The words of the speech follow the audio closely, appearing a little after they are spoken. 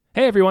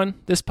Hey everyone,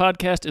 this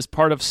podcast is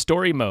part of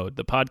Story Mode,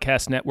 the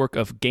podcast network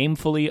of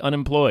Gamefully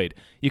Unemployed.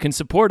 You can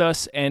support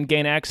us and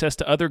gain access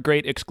to other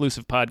great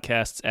exclusive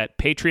podcasts at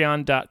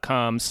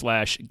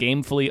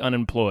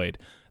patreon.com/gamefullyunemployed.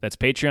 That's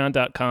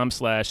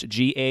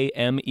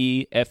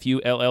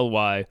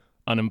patreon.com/GAMEFULLY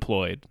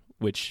unemployed,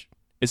 which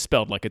is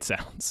spelled like it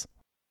sounds.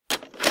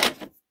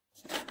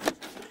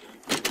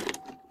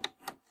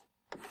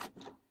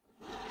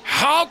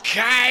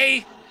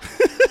 Okay!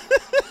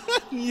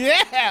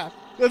 Yeah!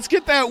 Let's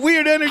get that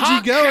weird energy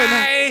going.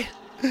 Hi,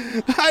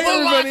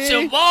 everybody.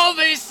 We'll watch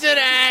movies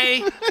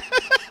today.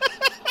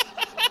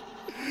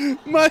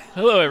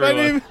 Hello,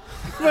 everyone.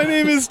 My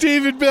name is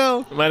David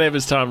Bell. My name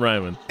is Tom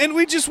Ryman. And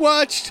we just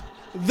watched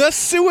The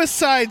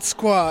Suicide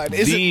Squad.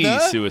 Is the it the?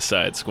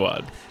 Suicide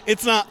Squad.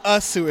 It's not a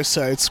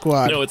Suicide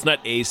Squad. No, it's not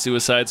a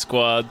Suicide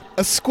Squad.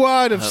 A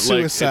squad of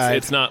suicide.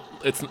 It's not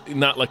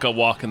like a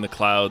walk in the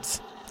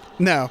clouds.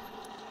 No.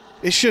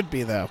 It should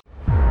be, though.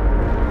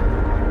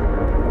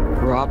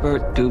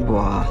 Robert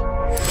Dubois.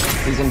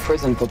 He's in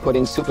prison for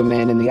putting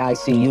Superman in the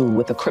ICU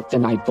with a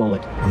kryptonite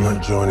bullet. I'm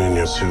not joining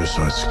your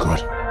Suicide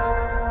Squad.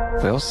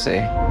 We'll see.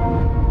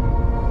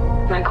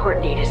 My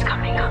court date is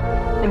coming up,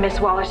 and Miss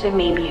Waller said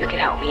maybe you could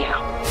help me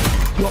out.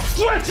 You're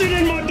flexing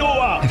in my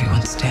door!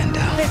 Everyone stand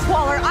down. Miss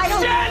Waller, I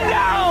don't... Stand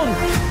down!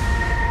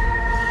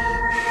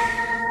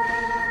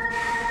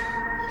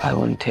 I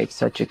wouldn't take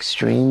such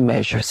extreme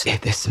measures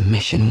if this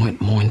mission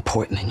went more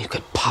important than you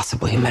could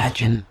possibly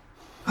imagine.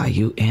 Are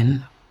you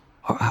in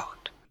or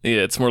out?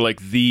 Yeah, it's more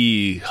like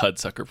the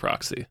Hudsucker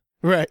Proxy.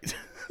 Right.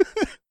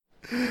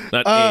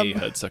 Not a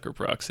Hudsucker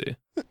Proxy.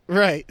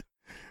 Right.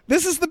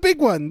 This is the big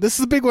one. This is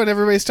the big one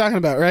everybody's talking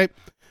about, right?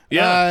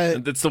 Yeah,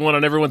 that's the one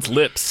on everyone's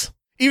lips.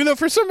 Even though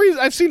for some reason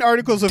I've seen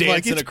articles of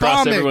dancing it's across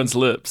bombing. everyone's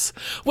lips.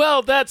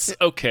 Well, that's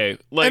okay.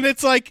 And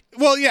it's like,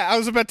 well, yeah, I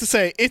was about to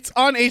say it's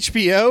on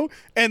HBO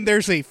and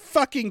there's a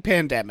fucking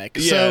pandemic.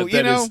 Yeah,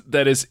 so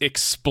that is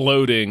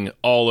exploding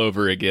all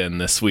over again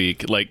this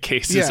week. Like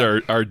cases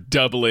are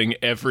doubling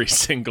every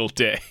single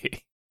day.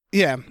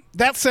 Yeah.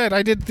 That said,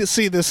 I did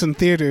see this in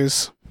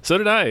theaters. So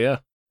did I. Yeah.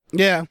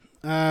 Yeah,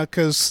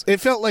 because it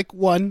felt like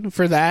one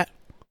for that.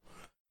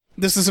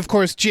 This is, of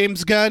course,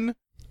 James Gunn.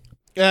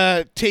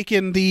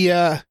 Taking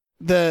the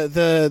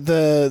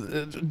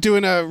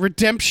doing a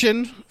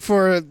redemption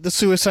for the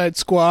Suicide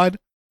Squad.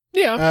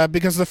 Yeah.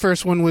 Because the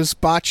first one was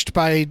botched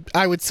by,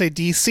 I would say,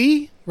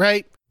 DC,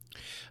 right?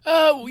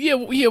 Yeah,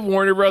 we have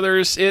Warner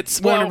Brothers.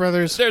 Warner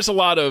Brothers. There's a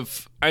lot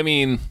of, I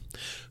mean,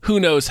 who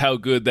knows how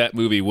good that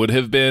movie would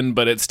have been,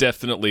 but it's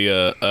definitely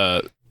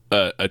a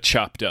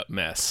chopped up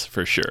mess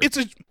for sure. It's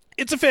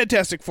a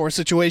Fantastic Four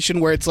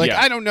situation where it's like,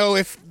 Yeah. I don't know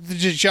if the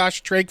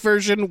Josh Trank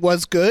version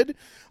was good.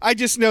 I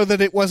just know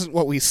that it wasn't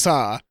what we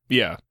saw.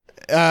 Yeah.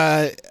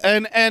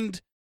 And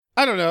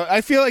I don't know.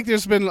 I feel like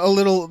there's been a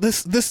little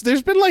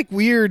there's been like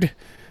weird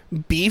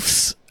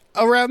beefs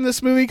around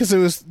this movie because it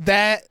was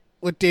that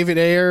with David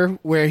Ayer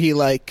where he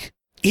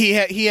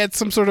had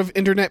some sort of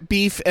internet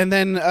beef, and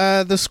then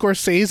the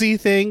Scorsese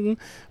thing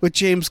with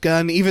James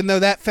Gunn, even though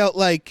that felt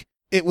like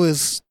it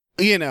was,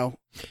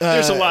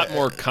 There's a lot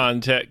more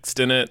context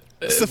in it.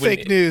 It's the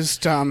fake news,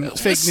 Tom.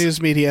 It's fake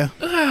news media.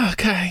 Oh,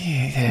 God,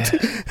 yeah.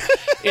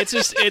 It's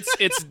just,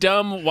 it's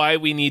dumb why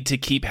we need to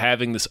keep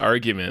having this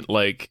argument.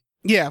 Like,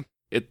 yeah.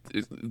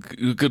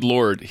 Good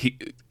Lord, he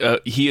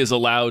is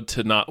allowed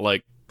to not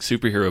like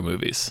superhero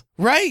movies.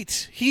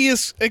 Right. He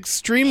is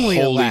extremely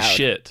Holy allowed.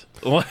 shit.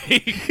 Like,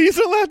 he's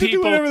allowed to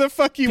do whatever the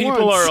fuck he wants.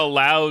 People are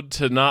allowed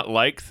to not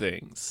like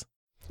things.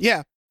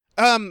 Yeah.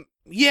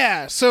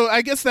 Yeah, so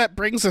I guess that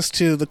brings us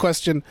to the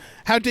question,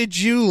 how did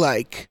you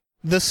like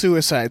The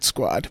Suicide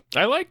Squad?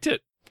 I liked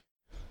it.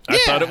 I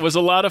thought it was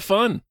a lot of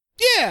fun.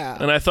 Yeah.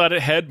 And I thought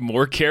it had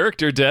more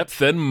character depth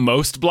than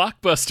most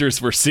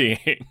blockbusters we're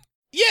seeing.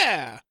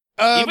 Yeah.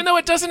 Even though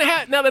it doesn't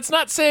have... Now, that's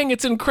not saying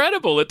it's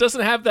incredible. It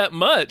doesn't have that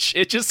much.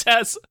 It just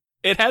has...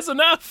 It has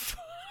enough.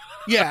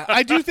 Yeah,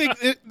 I do think...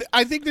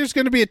 I think there's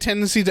going to be a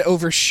tendency to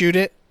overshoot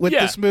it with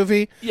this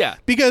movie. Yeah.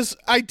 Because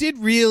I did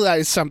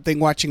realize something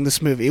watching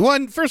this movie.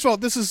 One, first of all,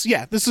 this is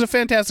a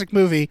fantastic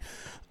movie.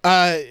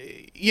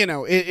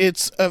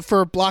 It's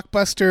for a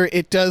blockbuster.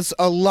 It does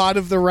a lot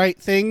of the right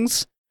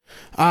things.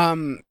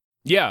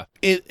 Yeah.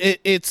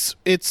 It's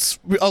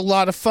a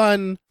lot of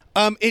fun.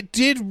 It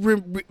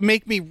did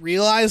make me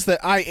realize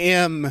that I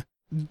am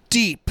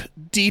deep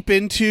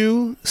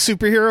into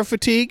superhero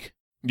fatigue.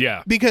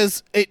 Yeah.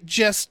 Because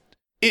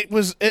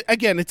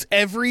it's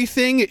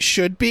everything it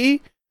should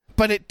be,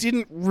 but it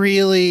didn't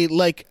really,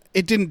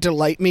 it didn't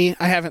delight me.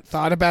 I haven't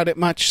thought about it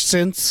much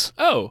since.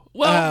 Oh,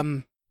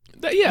 well,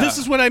 yeah. This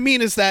is what I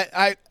mean is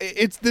that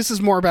this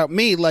is more about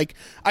me. Like,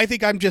 I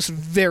think I'm just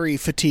very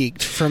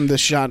fatigued from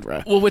this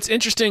genre. Well, what's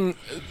interesting,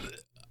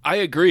 I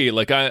agree.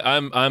 Like,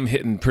 I'm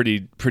hitting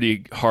pretty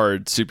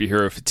hard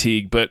superhero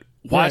fatigue, but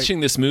watching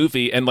this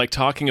movie and like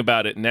talking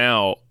about it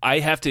now, I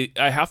have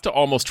to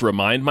almost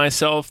remind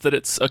myself that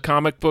it's a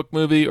comic book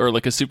movie or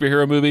like a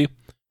superhero movie,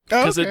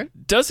 because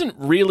it doesn't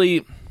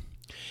really.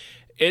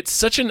 It's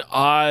such an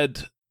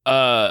odd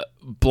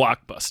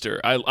blockbuster.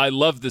 I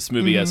love this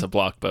movie as a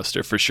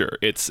blockbuster for sure.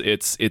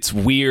 It's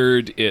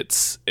weird.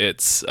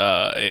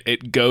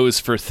 It goes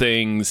for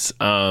things.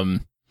 You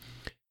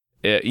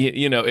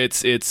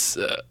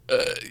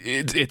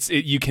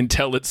can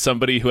tell it's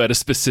somebody who had a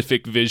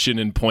specific vision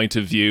and point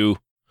of view.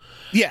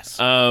 Yes.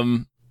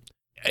 I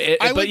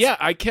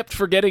kept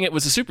forgetting it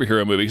was a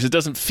superhero movie because it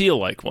doesn't feel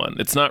like one.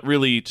 It's not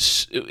really.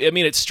 I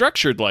mean, it's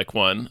structured like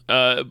one,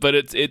 but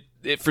it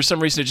for some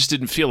reason it just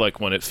didn't feel like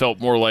one. It felt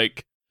more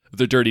like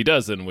The Dirty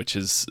Dozen, which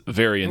is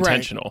very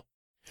intentional.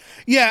 Right.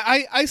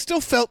 Yeah, I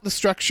still felt the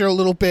structure a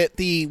little bit.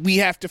 We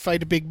have to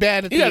fight a big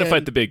bad. At you the got to end.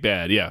 fight the big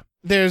bad. Yeah.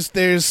 There's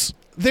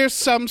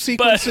some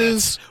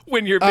sequences. But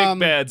when your big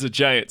bad's a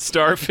giant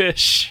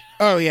starfish.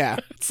 Oh yeah.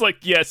 It's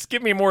like, yes,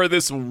 give me more of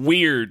this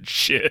weird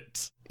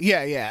shit.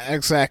 Yeah,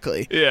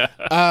 exactly. Yeah.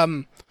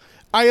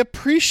 I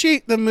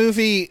appreciate the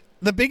movie.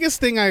 The biggest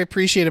thing I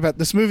appreciate about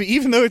this movie,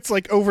 even though it's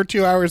like over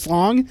 2 hours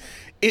long,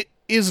 it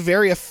is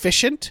very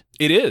efficient.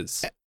 It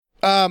is.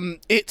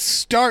 It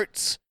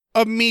starts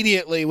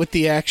immediately with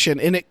the action,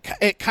 and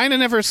it kind of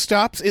never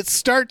stops. It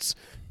starts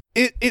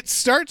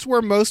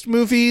where most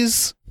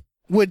movies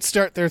would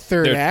start their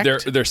third act.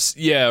 Or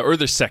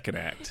their second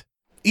act.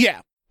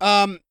 Yeah.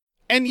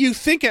 And you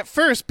think at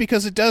first,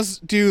 because it does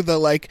do the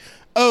like,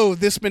 oh,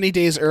 this many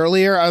days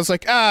earlier, I was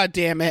like,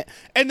 damn it.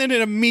 And then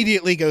it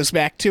immediately goes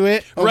back to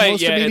it.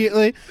 Almost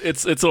immediately.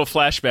 Its little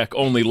flashback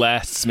only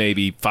lasts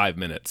maybe 5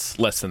 minutes,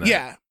 less than that.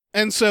 Yeah.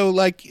 And so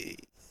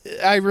like,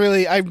 I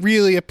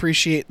really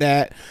appreciate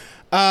that.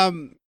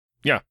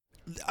 Yeah.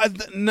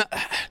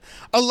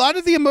 A lot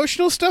of the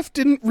emotional stuff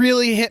didn't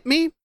really hit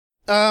me.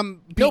 No,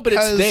 but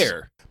it's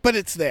there. But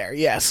it's there,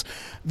 yes.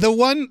 The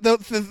one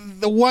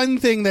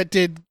thing that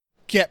did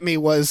get me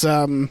was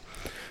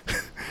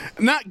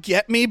not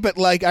get me, but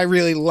like I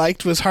really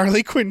liked was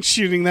Harley Quinn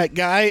shooting that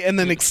guy and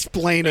then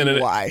explaining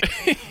why.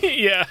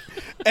 Yeah.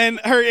 And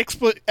her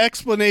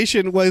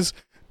explanation was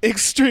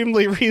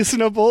extremely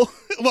reasonable.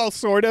 Well,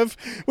 sort of,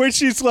 where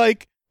she's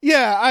like,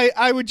 yeah,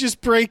 I would just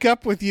break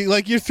up with you.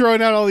 Like, you're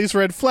throwing out all these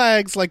red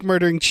flags, like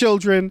murdering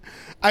children.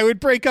 I would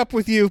break up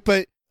with you,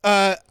 but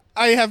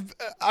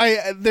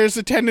there's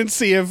a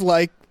tendency of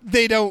like,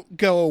 they don't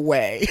go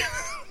away.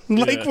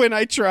 Like when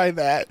I try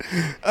that.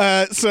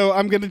 So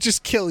I'm going to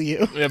just kill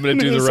you. Yeah, I'm going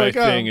to do the right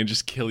thing and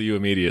just kill you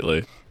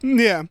immediately.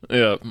 Yeah.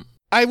 Yeah.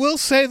 I will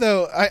say,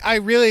 though, I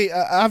really,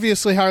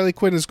 obviously Harley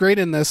Quinn is great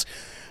in this.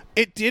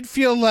 It did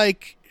feel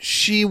like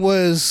she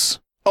was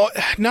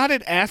not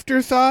an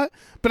afterthought,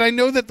 but I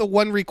know that the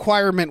one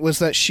requirement was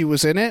that she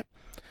was in it.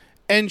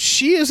 And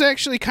she is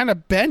actually kind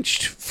of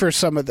benched for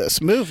some of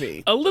this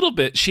movie. A little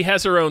bit. She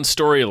has her own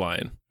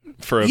storyline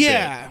for a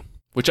bit.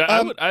 Which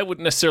I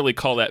wouldn't necessarily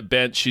call that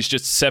bench. She's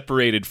just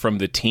separated from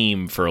the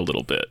team for a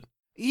little bit.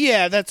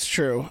 Yeah, that's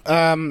true.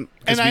 And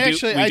I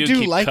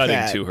do keep like cutting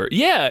that. to her.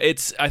 Yeah,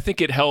 I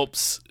think it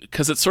helps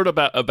because it's sort of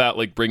about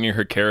like bringing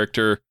her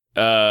character.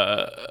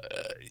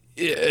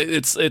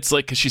 It's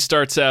like 'cause she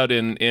starts out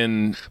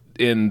in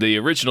the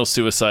original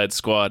Suicide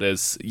Squad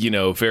as, you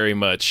know, very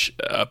much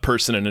a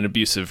person in an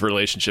abusive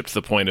relationship to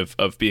the point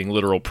of being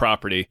literal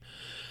property.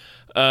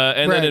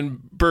 And then in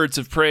Birds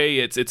of Prey,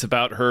 it's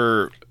about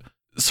her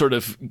sort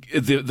of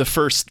the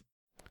first,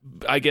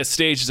 I guess,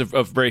 stages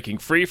of breaking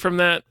free from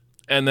that.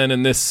 And then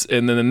in this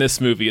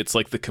movie, it's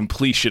like the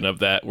completion of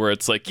that, where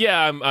it's like,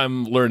 yeah,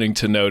 I'm learning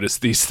to notice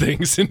these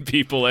things in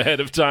people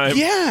ahead of time.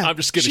 Yeah, I'm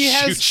just going to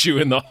shoot you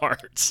in the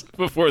heart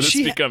before this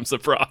becomes a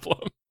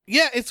problem.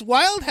 Yeah, it's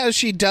wild how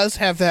she does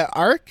have that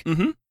arc.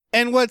 Mm-hmm.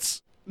 And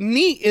what's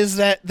neat is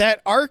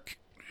that arc,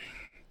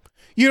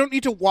 you don't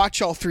need to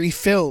watch all 3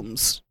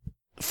 films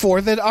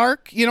for that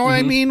arc. You know what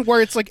I mean?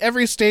 Where it's like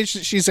every stage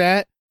that she's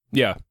at,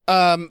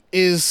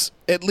 is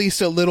at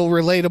least a little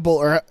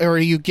relatable, or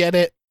you get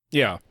it.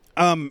 Yeah.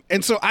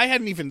 And so I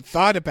hadn't even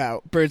thought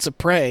about Birds of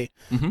Prey.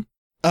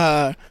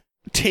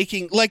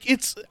 Taking, like,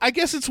 I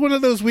guess it's one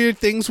of those weird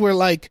things where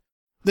like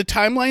the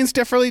timeline's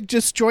definitely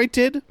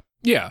disjointed.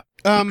 Yeah.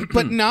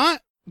 But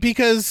not,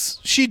 because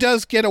she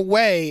does get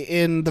away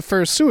in the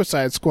first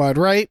Suicide Squad,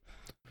 right?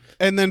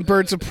 And then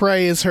Birds of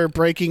Prey is her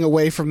breaking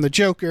away from the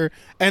Joker,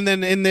 and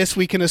then in this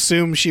we can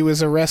assume she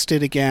was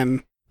arrested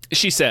again.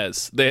 She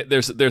says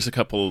there's a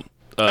couple.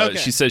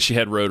 She says she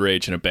had road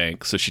rage in a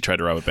bank, so she tried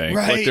to rob a bank.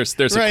 Right, like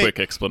there's a quick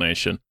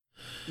explanation.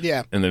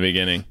 Yeah. In the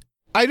beginning.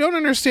 I don't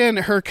understand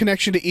her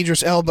connection to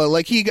Idris Elba.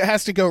 Like, he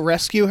has to go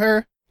rescue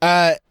her.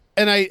 And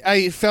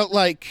I felt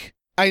like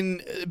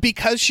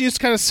because she's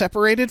kind of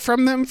separated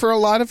from them for a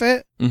lot of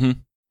it. Mm-hmm.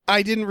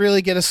 I didn't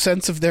really get a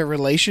sense of their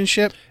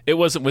relationship. It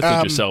wasn't with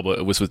Idris Elba.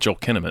 It was with Joel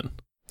Kinnaman.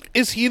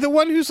 Is he the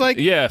one who's like,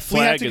 yeah,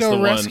 Flag is the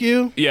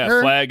rescue one. Yeah,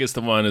 her? Flag is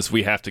the one. Is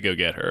we have to go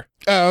get her.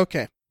 Oh,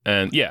 okay.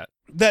 And yeah,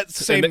 that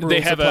same and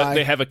rules apply.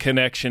 They have a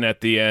connection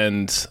at the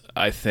end.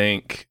 I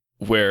think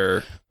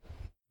where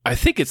I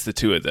think it's the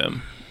two of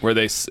them where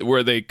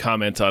they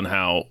comment on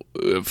how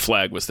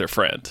Flag was their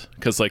friend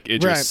because like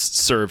Idris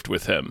served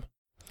with him.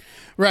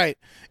 Right.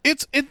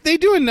 They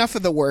do enough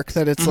of the work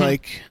that it's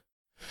like.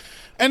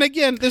 And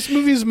again, this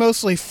movie is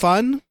mostly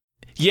fun.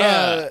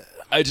 Yeah.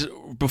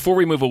 before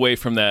we move away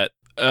from that,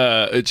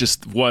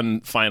 just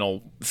one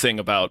final thing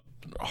about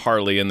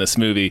Harley in this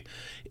movie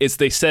is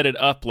they set it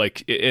up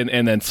like,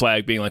 and then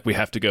Flag being like, we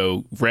have to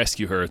go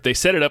rescue her. They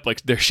set it up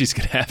like she's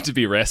going to have to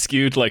be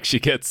rescued. Like she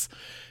gets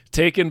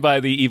taken by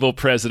the evil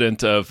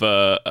president of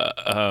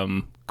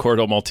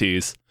Corto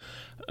Maltese,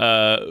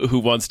 who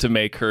wants to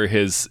make her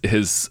his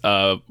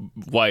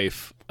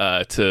wife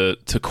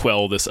to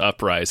quell this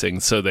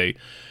uprising. So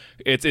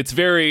it's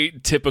very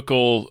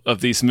typical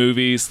of these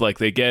movies. Like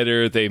they get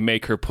her, they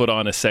make her put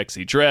on a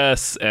sexy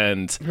dress,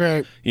 and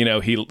Right. you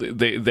know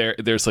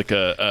there's like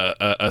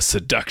a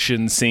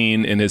seduction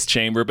scene in his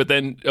chamber. But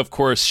then of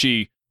course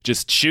she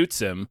just shoots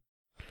him,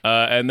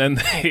 and then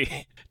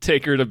they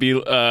take her to be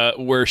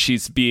where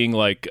she's being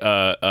like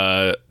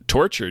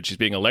tortured. She's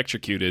being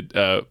electrocuted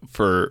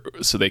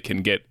so they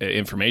can get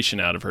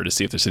information out of her to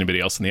see if there's anybody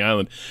else on the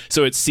island.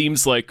 So it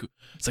seems like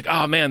it's like,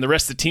 oh man, the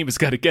rest of the team has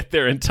got to get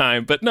there in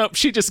time. But nope,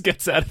 she just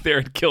gets out of there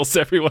and kills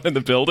everyone in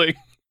the building.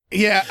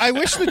 Yeah, I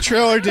wish the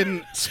trailer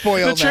didn't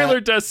spoil The trailer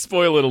that. does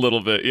spoil it a little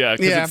bit, yeah,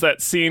 because Yeah. it's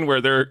that scene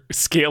where they're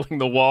scaling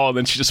the wall and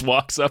then she just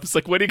walks up. It's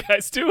like, what are you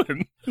guys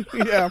doing?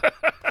 Yeah.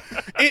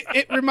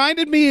 It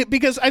reminded me,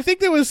 because I think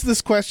there was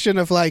this question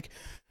of like,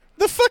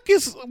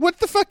 what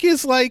the fuck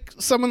is like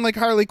someone like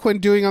Harley Quinn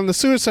doing on the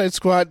Suicide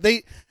Squad?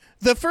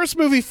 The first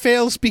movie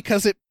fails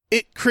because it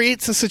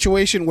creates a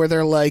situation where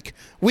they're like,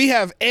 we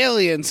have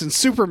aliens and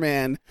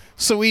Superman,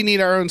 so we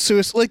need our own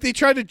suicide. Like they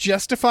try to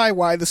justify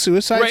why the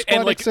Suicide Right, and,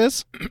 Squad like,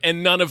 exists.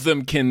 And none of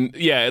them can,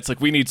 yeah, it's like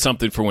we need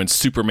something for when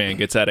Superman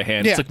gets out of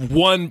hand. Yeah. It's like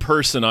one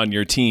person on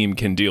your team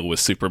can deal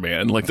with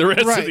Superman. Like the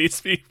rest Right. of these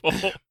people.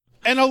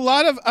 And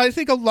I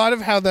think a lot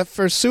of how the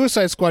first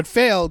Suicide Squad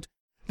failed,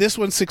 this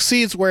one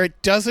succeeds where it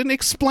doesn't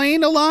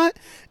explain a lot.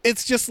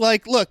 It's just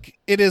like, look,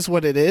 it is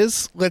what it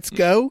is. Let's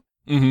go.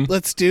 Mm-hmm.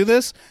 Let's do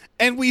this.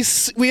 And we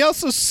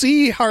also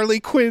see Harley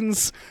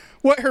Quinn's,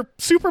 what her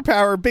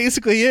superpower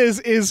basically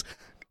is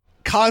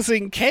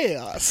causing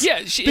chaos. Yeah,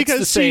 it's because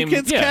the she same,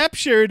 gets yeah.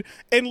 captured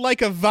and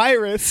like a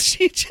virus,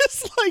 she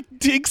just like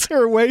digs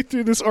her way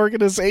through this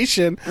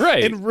organization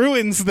Right. and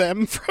ruins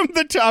them from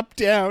the top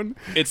down.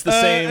 It's the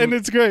same, and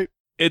it's great.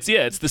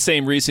 it's the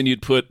same reason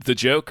you'd put the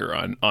Joker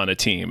on a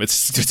team.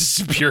 It's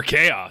just pure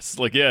chaos.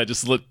 Like, yeah,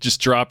 just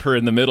drop her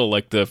in the middle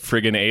like the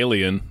friggin'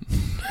 alien.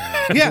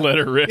 Yeah. Let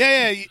her rip.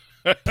 Yeah.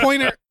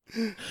 Point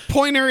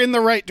her in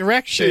the right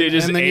direction, You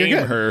just and then aim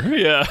you're good. her.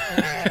 Yeah.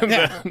 And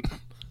Yeah. then-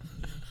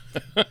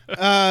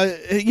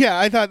 Yeah,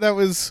 I thought that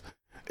was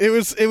it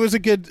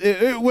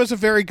was a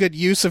very good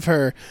use of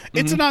her.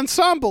 It's an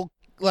ensemble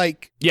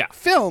like Yeah.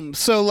 film,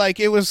 so like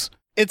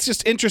it's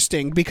just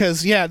interesting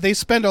because they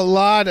spend a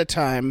lot of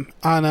time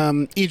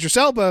on Idris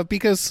Elba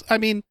because I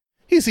mean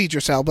he's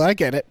Idris Elba, I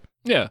get it.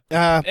 Yeah.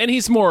 And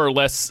he's more or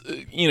less,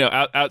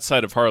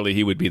 outside of Harley,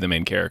 he would be the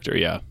main character.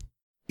 Yeah.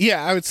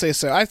 Yeah, I would say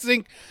so. I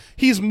think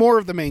he's more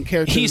of the main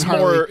character. than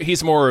Harley.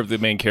 He's more of the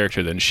main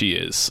character than she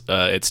is.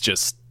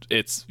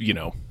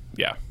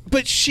 Yeah.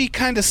 But she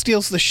kind of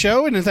steals the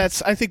show, and I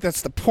think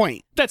that's the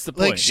point. That's the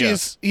point. Like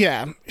she's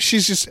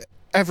just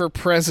ever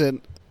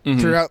present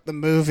throughout the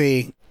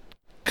movie,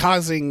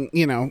 causing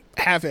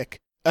havoc.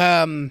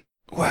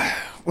 What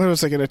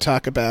was I going to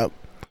talk about?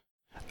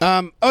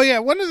 One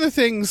of the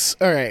things.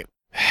 All right,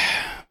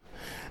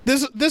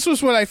 this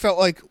was what I felt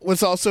like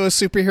was also a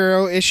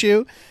superhero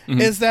issue,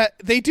 is that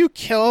they do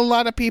kill a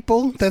lot of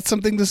people. That's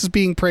something this is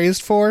being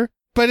praised for,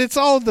 but it's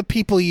all the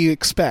people you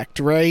expect,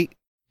 right?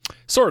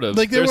 Sort of.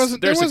 Like there's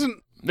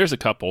There's a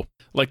couple.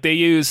 Like they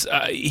use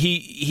he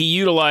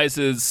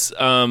utilizes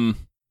Captain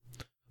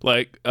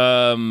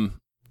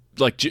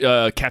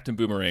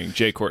Boomerang,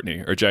 Jai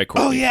Courtney.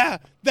 Oh yeah,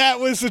 that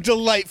was a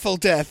delightful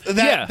death.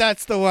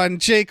 That's the one.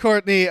 Jai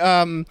Courtney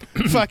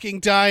fucking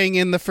dying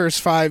in the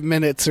first 5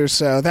 minutes or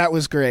so. That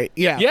was great.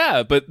 Yeah.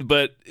 Yeah, but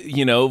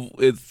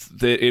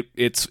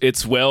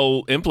it's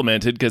well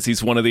implemented because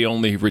he's one of the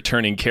only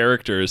returning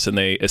characters, and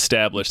they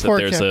establish that Poor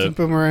there's Captain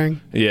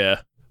Boomerang.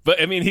 Yeah. But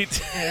I mean,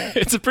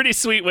 it's a pretty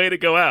sweet way to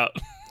go out.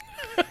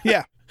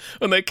 Yeah.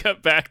 When they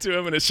cut back to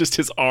him and it's just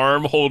his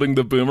arm holding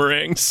the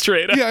boomerang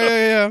straight up.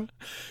 Yeah.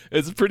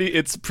 It's pretty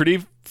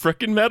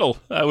freaking metal.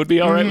 I would be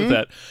all right with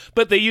that.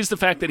 But they use the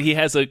fact that he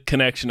has a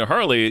connection to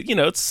Harley.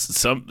 There's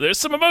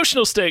some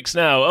emotional stakes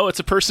now. Oh, it's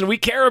a person we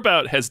care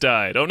about has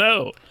died. Oh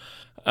no.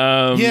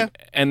 Yeah.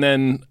 And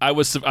then I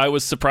was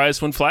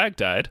surprised when Flag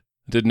died.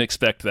 Didn't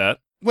expect that.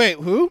 Wait,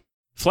 who?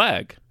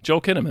 Flag,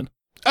 Joel Kinnaman.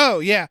 Oh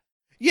yeah.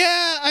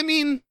 Yeah, I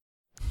mean,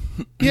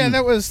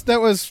 that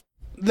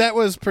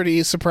was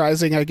pretty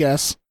surprising, I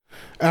guess.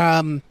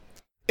 I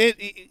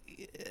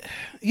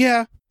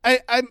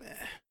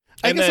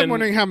guess I'm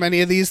wondering how many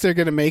of these they're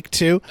going to make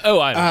too. Oh,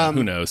 I don't know.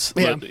 Who knows?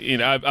 Yeah.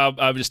 But,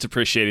 I'm just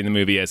appreciating the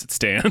movie as it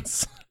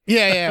stands.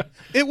 Yeah.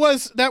 That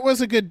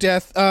was a good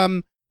death.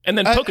 And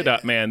then Polka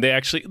Dot Man, they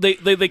actually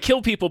they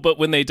kill people, but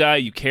when they die,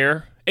 you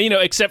care. And,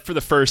 except for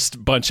the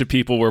first bunch of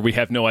people where we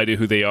have no idea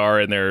who they are,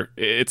 and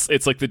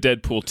it's like the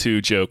Deadpool 2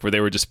 joke where they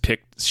were just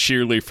picked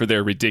sheerly for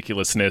their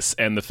ridiculousness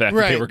and the fact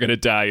that they were going to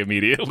die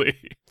immediately.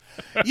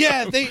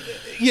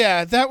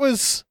 That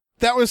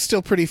that was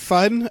still pretty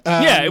fun.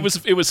 Yeah, it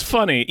was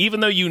funny. Even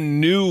though you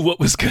knew what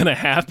was going to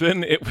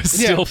happen, it was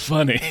still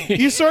funny.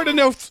 You sort of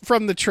know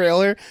from the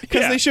trailer,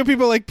 because Yeah. they show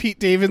people like Pete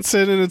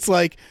Davidson, and it's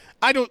like,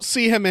 I don't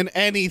see him in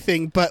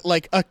anything but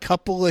like a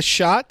couple of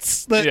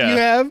shots that Yeah. you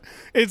have.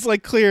 It's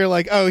like clear,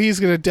 like, oh, he's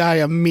going to die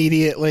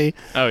immediately.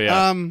 Oh,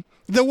 yeah.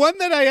 The one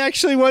that I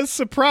actually was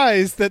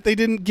surprised that they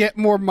didn't get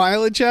more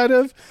mileage out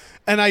of,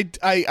 and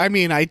I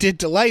mean, I did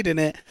delight in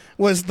it,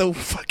 was the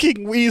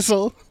fucking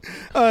weasel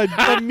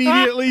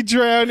immediately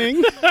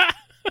drowning.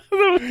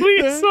 The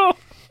weasel.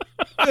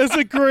 That's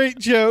a great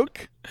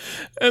joke.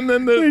 And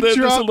then They there's a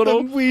dropped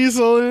little the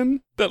weasel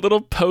in. that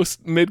little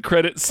post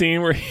mid-credit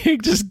scene where he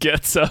just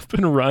gets up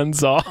and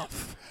runs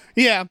off.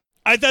 Yeah.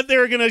 I thought they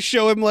were going to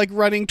show him like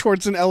running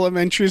towards an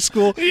elementary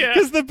school. Yeah.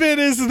 Because the bit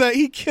is that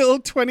he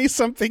killed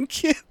 20-something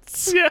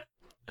kids. Yeah.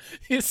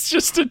 It's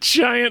just a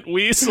giant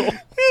weasel.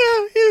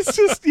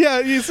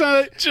 Yeah, he's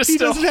not, Just he a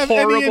doesn't have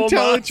any horrible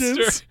intelligence.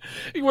 monster.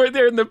 We're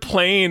there in the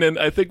plane, and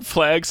I think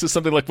Flag says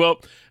something like,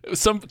 well,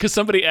 because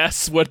somebody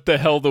asks what the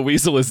hell the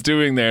weasel is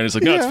doing there, and he's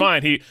like, no, it's Yeah.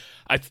 fine.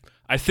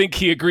 I think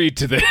he agreed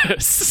to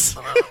this.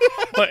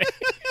 Like,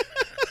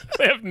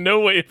 they have no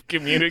way of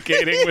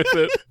communicating with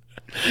it.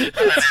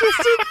 It's just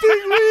a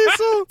big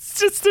weasel. It's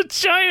just a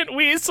giant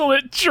weasel.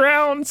 It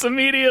drowns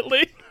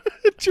immediately.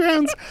 It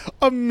drowns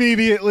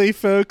immediately,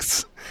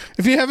 folks.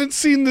 If you haven't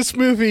seen this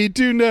movie,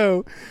 do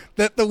know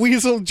that the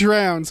weasel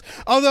drowns.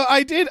 Although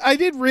I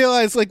did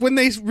realize, like, when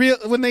I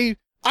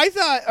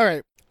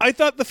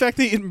thought the fact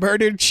that it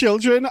murdered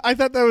children, I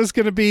thought that was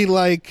going to be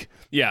like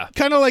Yeah.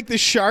 kind of like the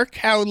shark.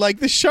 How like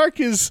the shark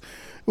is,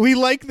 we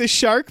like the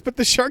shark, but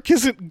the shark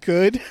isn't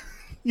good.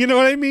 You know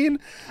what I mean?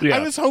 Yeah. I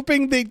was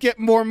hoping they'd get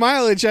more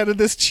mileage out of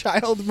this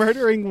child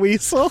murdering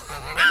weasel,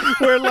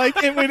 where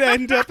like it would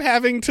end up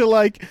having to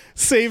like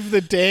save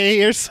the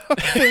day or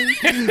something.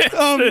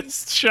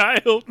 This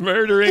child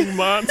murdering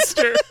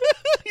monster.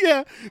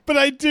 Yeah, but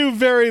I do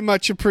very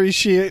much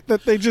appreciate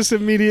that they just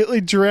immediately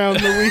drown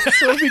the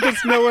weasel because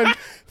no one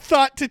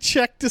thought to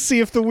check to see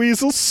if the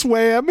weasel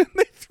swam, and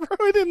they throw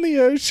it in the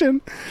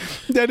ocean.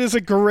 That is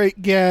a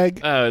great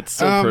gag. Oh, it's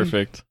so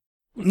perfect.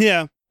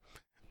 Yeah.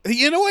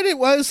 You know what it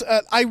was?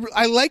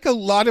 I like a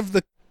lot of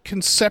the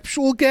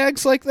conceptual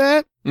gags like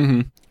that.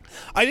 Mm-hmm.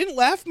 I didn't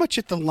laugh much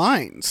at the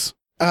lines.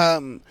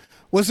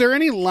 Was there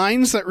any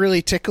lines that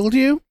really tickled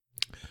you?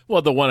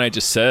 Well, the one I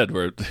just said,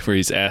 where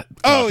he's talking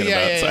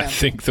about. So I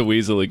think the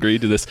weasel agreed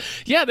to this.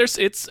 Yeah,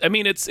 it's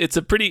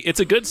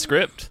a good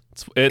script.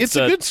 It's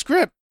a good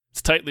script.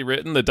 It's tightly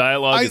written. The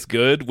dialogue is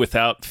good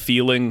without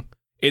feeling.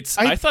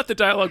 I thought the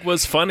dialogue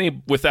was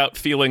funny without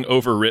feeling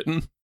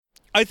overwritten.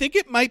 I think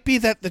it might be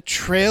that the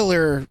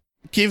trailer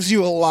gives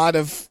you a lot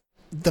of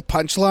the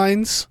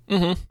punchlines.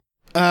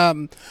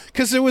 Mm-hmm.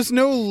 Because there was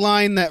no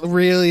line that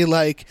really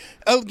like.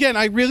 Again,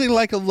 I really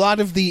like a lot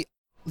of the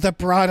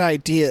broad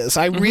ideas.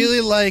 I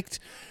really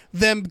liked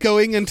them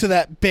going into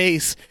that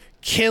base,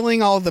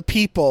 killing all the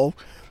people,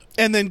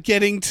 and then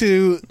getting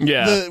to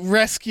the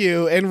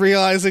rescue and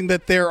realizing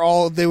that they were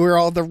all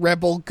the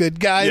rebel good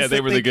guys. Yeah, they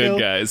were the good killed.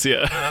 guys.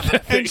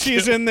 Yeah, And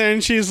she's in there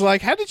and she's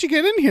like, "How did you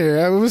get in here?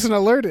 I wasn't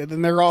alerted."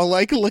 And they're all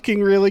like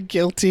looking really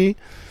guilty.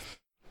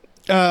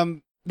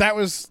 That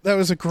was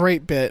a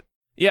great bit.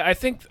 Yeah, I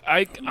think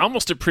I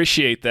almost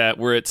appreciate that,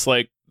 where it's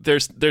like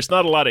there's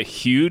not a lot of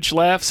huge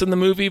laughs in the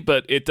movie,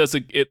 but it's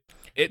like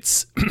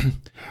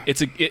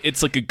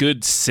a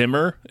good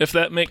simmer, if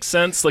that makes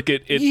sense. Like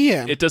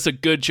it does a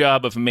good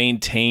job of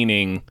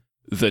maintaining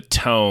the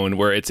tone,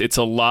 where it's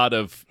a lot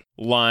of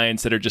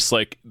lines that are just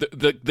like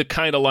the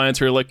kind of lines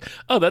where you're like,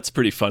 oh, that's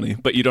pretty funny,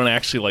 but you don't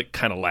actually like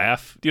kind of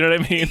laugh. Do you know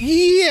what I mean?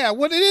 Yeah,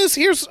 what it is,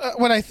 here's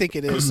what I think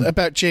it is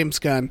about James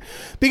Gunn.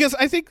 Because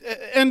I think,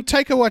 and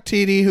Taika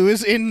Waititi, who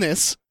is in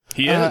this,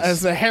 He is.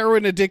 as the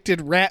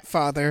heroin-addicted rat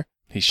father.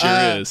 He sure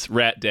is.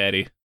 Rat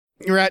daddy.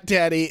 Rat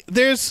daddy.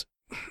 There's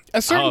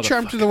a certain Oh, the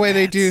charm to the fucking way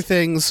they rats. do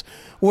things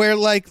where,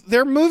 like,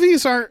 their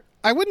movies aren't,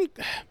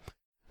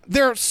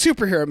 their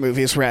superhero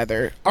movies,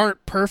 rather,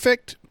 aren't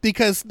perfect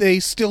because they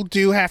still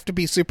do have to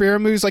be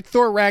superhero movies, like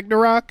Thor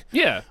Ragnarok.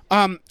 Yeah.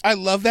 I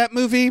love that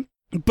movie,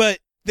 but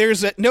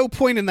there's at no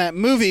point in that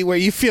movie where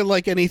you feel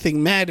like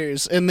anything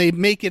matters, and they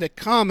make it a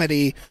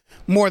comedy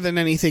more than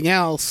anything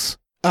else.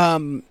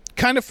 Kind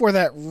of for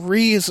that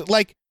reason.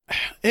 Like,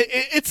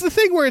 it's the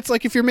thing where it's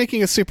like, if you're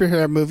making a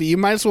superhero movie, you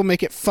might as well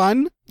make it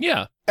fun.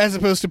 Yeah. As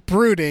opposed to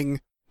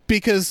brooding,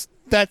 because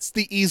that's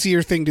the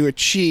easier thing to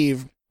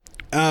achieve.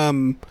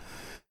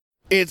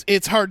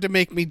 It's hard to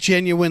make me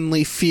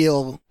genuinely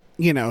feel,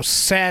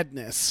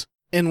 sadness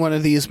in one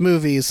of these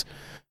movies.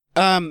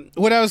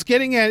 What I was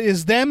getting at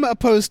is them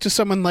opposed to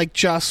someone like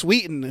Joss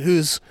Whedon,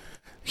 whose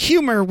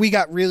humor we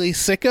got really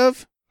sick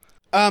of.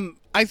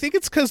 I think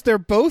it's because they're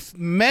both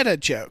meta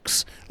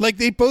jokes. Like,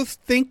 they both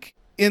think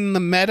in the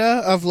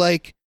meta of,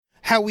 like,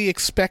 how we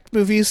expect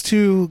movies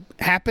to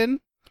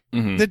happen.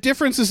 Mm-hmm. The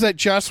difference is that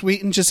Joss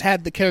Whedon just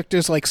had the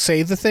characters, like,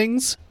 say the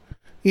things.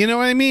 You know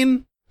what I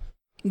mean?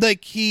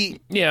 Like,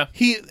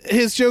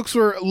 his jokes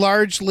were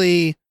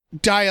largely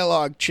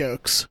dialogue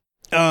jokes.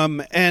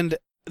 And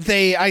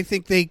I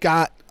think they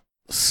got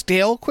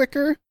stale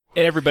quicker.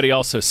 And everybody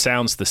also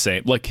sounds the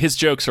same. Like his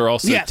jokes are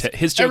also Yes,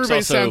 his jokes everybody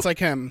also sounds like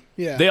him.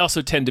 Yeah. they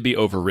also tend to be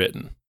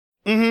overwritten.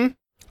 Mm-hmm.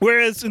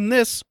 Whereas in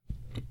this,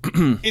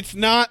 it's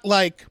not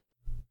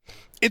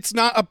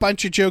a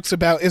bunch of jokes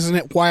about, isn't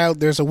it wild,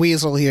 there's a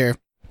weasel here.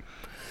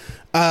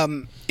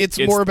 It's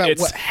more about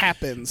what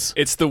happens.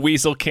 It's the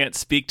weasel can't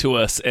speak to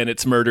us, and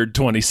it's murdered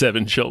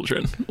 27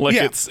 children. Like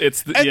Yeah. it's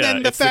the, And yeah,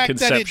 then the it's fact the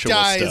that it conceptual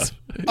dies stuff.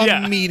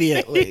 Yeah.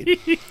 immediately.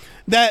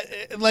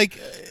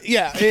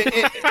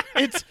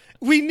 It's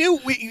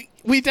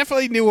we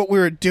definitely knew what we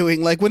were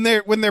doing. Like when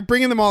they're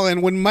bringing them all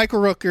in, when Michael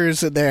Rooker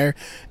is there,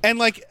 and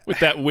like With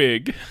that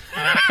wig.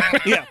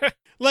 yeah,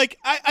 like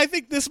I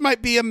think this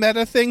might be a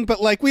meta thing,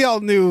 but like we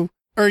all knew,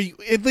 or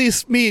at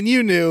least me and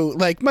you knew,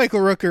 like Michael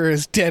Rooker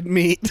is dead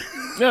meat.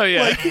 Oh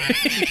yeah.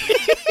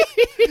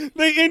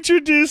 They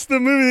introduce the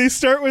movie. They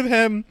start with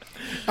him.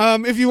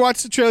 If you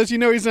watch the trailers, you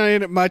know he's not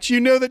in it much. You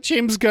know that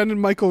James Gunn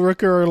and Michael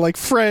Rooker are like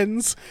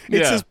friends.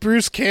 It's Yeah. his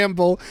Bruce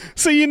Campbell.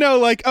 So you know,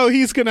 like, oh,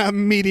 he's gonna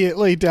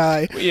immediately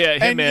die. Yeah,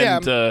 him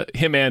and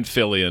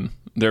Fillion.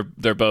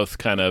 They're both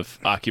kind of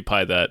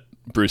occupy that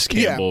Bruce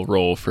Campbell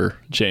role for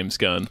James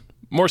Gunn.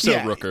 More so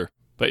Yeah. Rooker,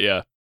 but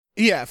yeah.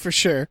 Yeah, for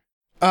sure.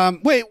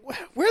 Wait,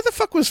 where the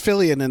fuck was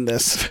Fillion in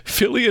this?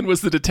 Fillion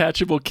was the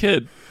detachable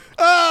kid.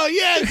 Oh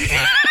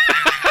yes.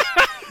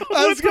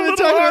 I was With the going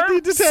to little talk about the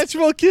arms.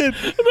 detachable kid.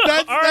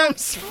 The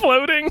arms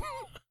floating.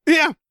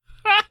 Yeah.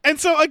 And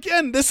so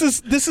again, this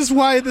is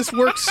why this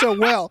works so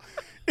well.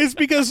 Is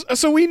because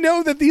so we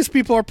know that these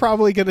people are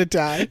probably going to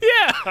die.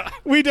 Yeah.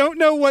 We don't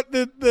know what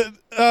the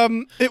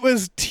it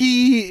was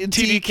TDK.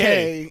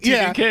 TDK,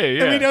 Yeah.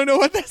 yeah. And we don't know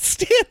what that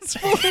stands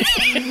for.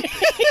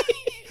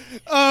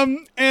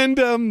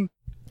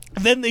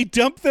 Then they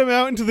dump them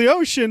out into the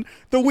ocean.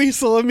 The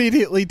weasel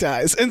immediately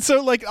dies. And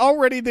so like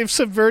already they've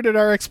subverted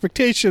our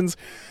expectations,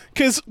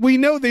 because we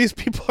know these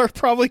people are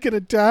probably going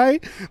to die,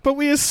 but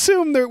we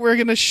assume that we're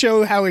going to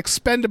show how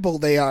expendable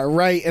they are,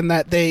 right? And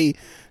that they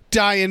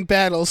die in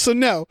battle. So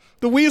no,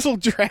 the weasel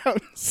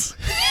drowns.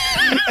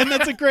 And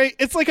that's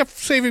it's like a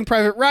Saving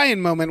Private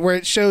Ryan moment where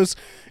it shows,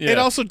 it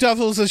also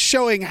doubles as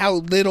showing how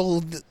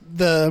little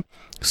the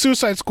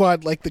Suicide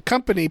Squad, like the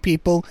company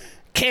people,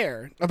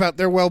 care about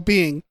their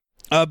well-being.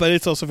 But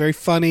it's also very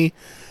funny.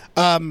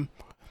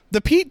 The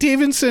Pete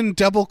Davidson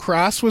double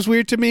cross was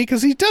weird to me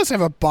because he does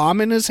have a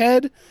bomb in his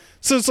head.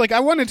 So it's like,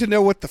 I wanted to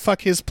know what the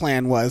fuck his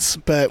plan was,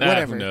 but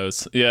whatever. Who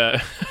knows?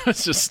 Yeah.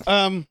 It's just...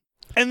 And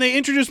they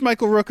introduced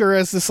Michael Rooker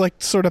as this like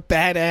sort of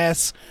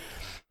badass.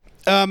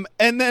 And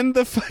then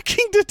the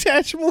fucking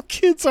detachable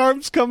kid's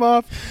arms come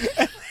off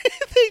and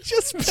they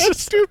just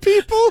pester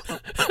people.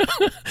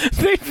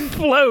 They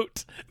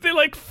float. They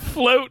like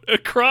float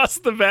across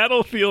the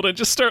battlefield and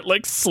just start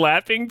like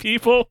slapping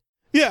people.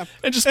 Yeah.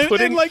 And just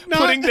putting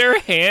putting their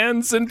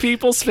hands in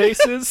people's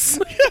faces.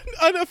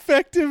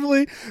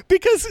 Ineffectively,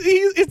 because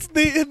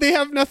they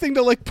have nothing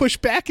to like push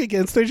back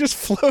against. They're just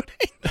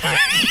floating.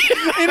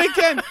 And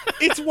again,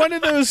 it's one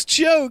of those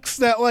jokes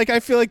that like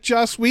I feel like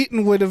Joss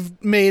Whedon would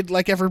have made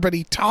like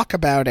everybody talk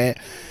about it.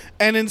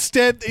 And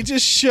instead, they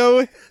just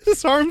show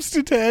his arms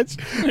detached,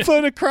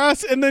 float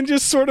across, and then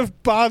just sort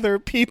of bother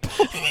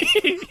people.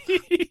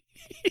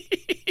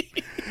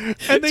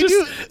 And they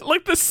just, do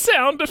like the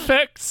sound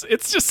effects.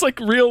 It's just like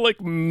real, like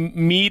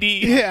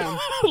meaty,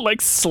 like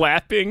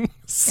slapping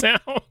sounds.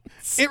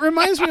 It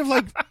reminds me of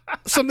like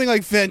something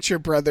like Venture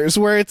Brothers,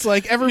 where it's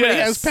like everybody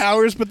has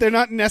powers, but they're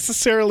not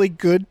necessarily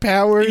good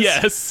powers.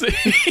 Yes.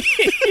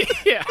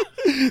 Yeah.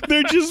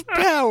 They're just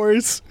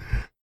powers.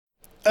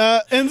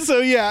 And so,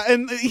 yeah,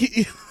 and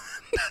he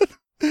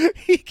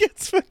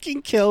gets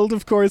fucking killed,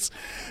 of course.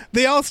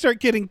 They all start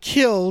getting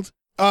killed.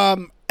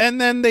 And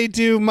then they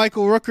do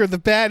Michael Rooker, the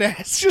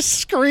badass, just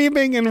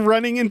screaming and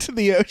running into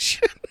the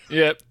ocean.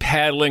 Yeah,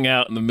 paddling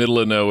out in the middle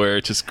of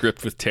nowhere, just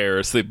gripped with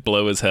terror, so they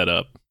blow his head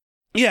up.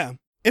 Yeah.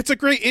 It's a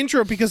great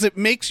intro because it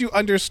makes you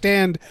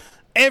understand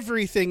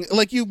everything.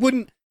 Like, you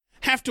wouldn't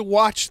have to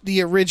watch the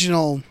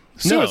original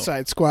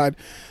Suicide Squad.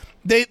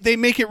 They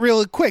make it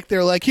really quick.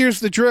 They're like,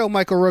 here's the drill,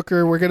 Michael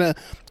Rooker. We're going to...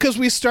 Because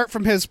we start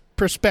from his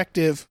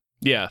perspective.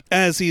 Yeah.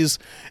 As he's...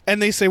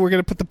 And they say, we're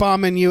going to put the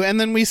bomb in you. And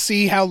then we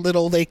see how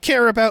little they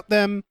care about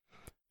them.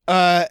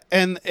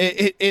 And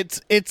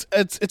it's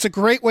a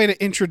great way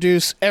to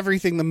introduce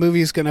everything the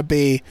movie's going to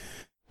be.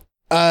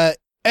 And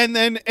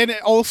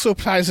it also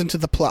ties into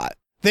the plot.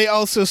 They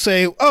also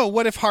say, oh,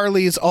 what if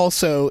Harley's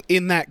also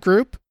in that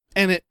group?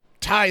 And it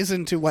ties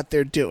into what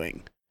they're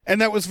doing.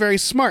 And that was very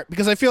smart,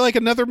 because I feel like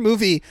another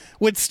movie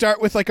would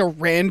start with like a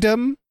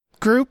random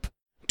group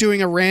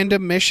doing a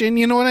random mission.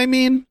 You know what I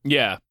mean?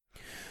 Yeah.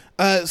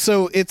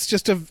 So it's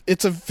just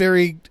it's a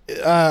very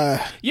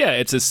yeah,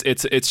 it's just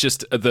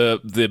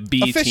the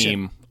B efficient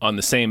team on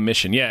the same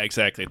mission. Yeah,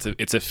 exactly.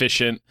 It's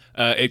efficient.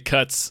 It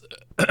cuts.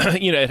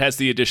 It has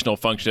the additional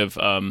function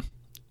of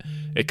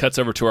it cuts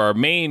over to our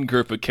main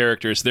group of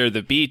characters. They're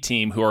the B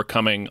team who are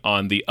coming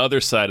on the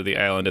other side of the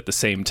island at the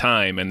same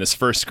time. And this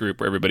first group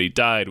where everybody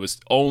died was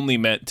only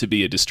meant to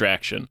be a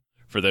distraction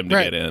for them to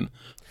get in.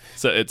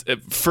 So it's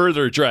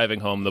further driving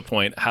home the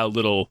point how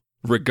little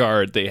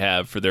regard they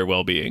have for their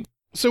well-being.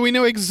 So we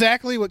know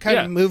exactly what kind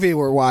of movie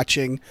we're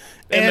watching,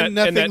 and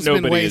that nothing's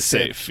nobody been is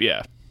wasted. safe.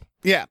 Yeah.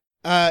 Yeah.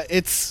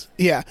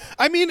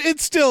 I mean,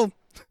 it's still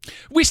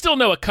We still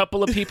know a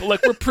couple of people.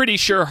 Like, we're pretty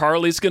sure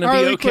Harley's going to be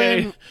Harley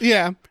okay. Quinn.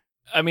 Yeah.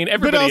 I mean,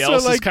 everybody also,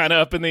 else is like, kind of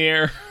up in the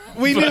air.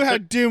 We knew how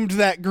doomed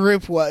that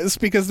group was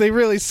because they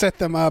really set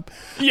them up.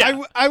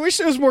 Yeah. I wish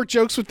there was more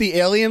jokes with the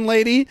alien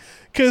lady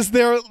because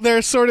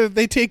they're sort of,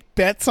 they take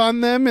bets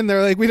on them and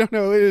they're like, we don't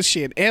know, is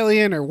she an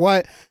alien or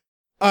what?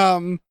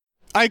 And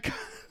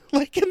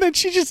then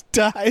she just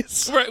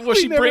dies. Right. Well,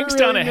 she brings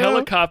down a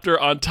helicopter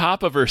on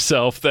top of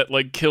herself that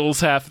like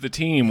kills half the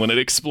team when it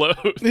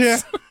explodes. Yeah.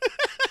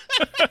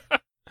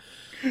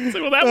 It's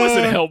like, well, that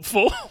wasn't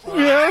helpful.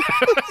 Yeah.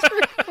 That's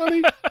very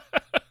funny.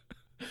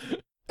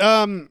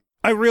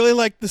 I really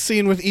liked the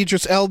scene with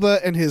Idris Elba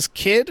and his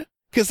kid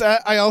because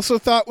I also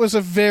thought was a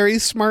very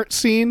smart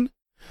scene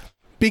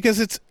because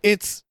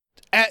it's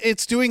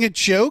doing a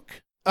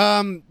joke.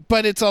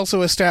 But it's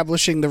also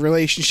establishing the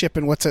relationship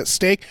and what's at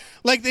stake.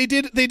 Like they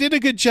did a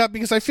good job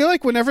because I feel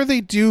like whenever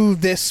they do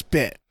this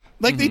bit,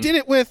 like they did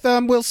it with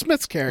Will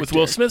Smith's character. With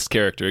Will Smith's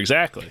character,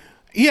 exactly.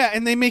 Yeah,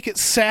 and they make it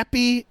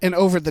sappy and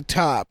over the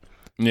top.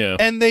 Yeah.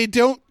 And they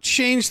don't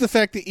change the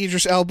fact that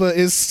Idris Elba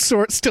is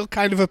still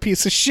kind of a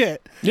piece of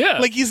shit. Yeah.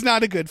 Like he's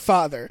not a good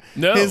father.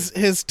 No.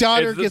 His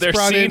daughter gets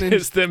brought in and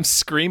is them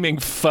screaming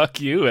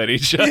 "fuck you" at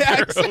each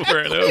other over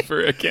and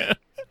over again.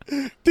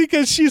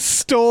 Because she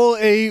stole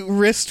a video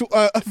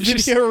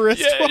wristwatch.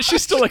 Yeah,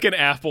 she's still like an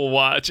Apple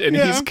Watch, and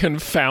he's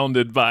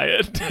confounded by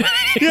it.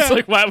 He's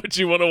like, "Why would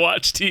you want to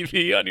watch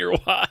TV on your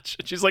watch?"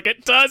 And she's like,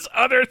 "It does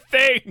other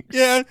things."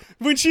 Yeah,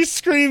 when she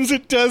screams,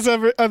 it does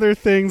other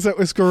things. That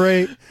was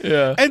great.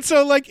 Yeah, and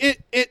so like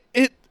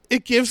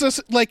it gives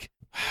us like,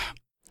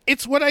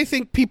 it's what I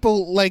think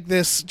people like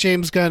this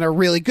James Gunn are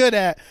really good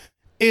at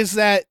is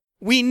that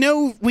we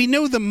know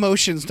the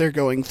motions they're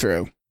going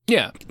through.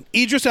 Yeah.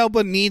 Idris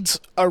Elba needs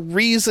a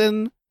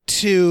reason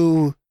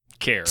to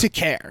care.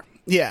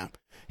 Yeah.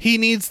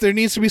 There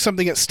needs to be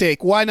something at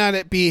stake. Why not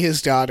it be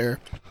his daughter?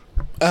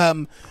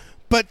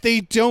 But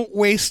they don't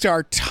waste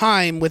our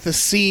time with a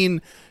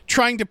scene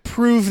trying to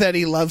prove that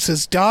he loves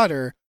his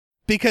daughter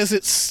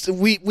because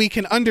we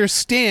can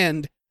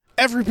understand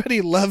everybody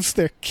loves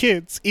their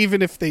kids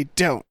even if they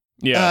don't.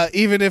 Yeah.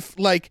 Even if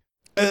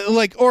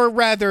or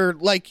rather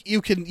like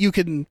you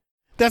can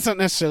that's not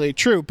necessarily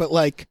true, but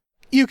like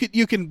you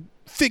can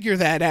figure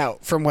that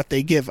out from what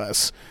they give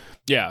us.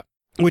 Yeah.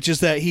 Which is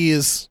that he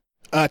is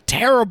a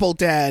terrible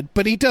dad,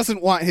 but he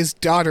doesn't want his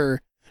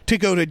daughter to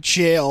go to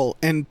jail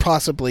and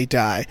possibly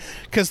die.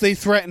 Because they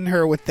threaten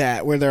her with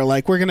that, where they're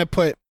like, we're going to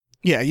put,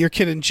 your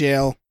kid in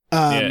jail.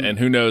 And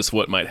who knows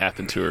what might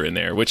happen to her in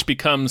there, which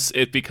becomes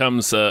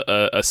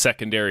a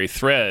secondary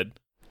thread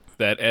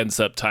that ends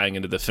up tying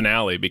into the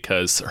finale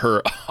because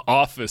her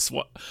office...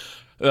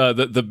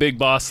 the big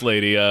boss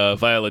lady,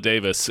 Viola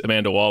Davis,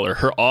 Amanda Waller,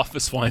 her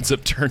office winds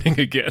up turning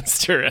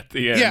against her at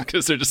the end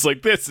because they're just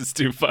like, this is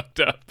too fucked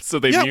up. So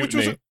they mutiny. Which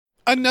was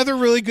another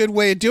really good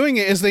way of doing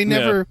it is they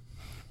never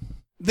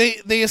they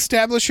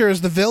establish her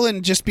as the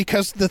villain just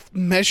because the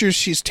measures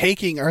she's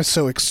taking are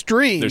so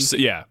extreme.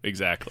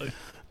 Exactly.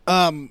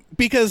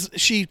 Because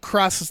she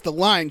crosses the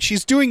line.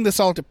 She's doing this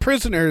all to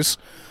prisoners,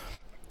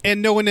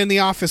 and no one in the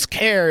office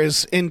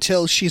cares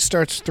until she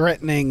starts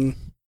threatening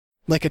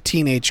like a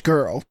teenage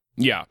girl.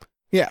 Yeah.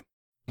 Yeah.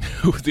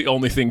 The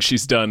only thing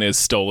she's done is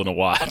stolen a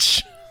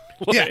watch.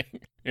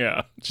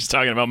 Yeah. She's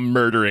talking about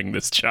murdering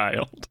this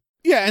child.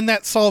 Yeah, and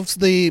that solves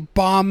the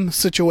bomb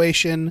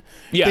situation.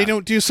 Yeah. They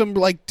don't do some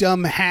like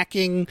dumb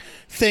hacking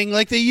thing.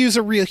 Like they use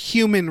a real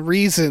human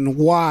reason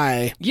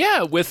why.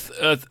 Yeah, with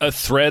a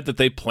thread that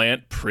they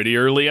plant pretty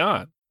early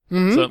on.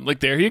 Mm-hmm. So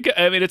like there you go.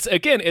 I mean,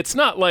 it's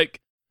not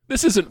like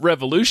this isn't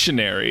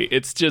revolutionary.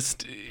 It's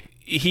just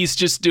he's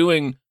just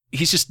doing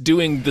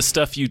the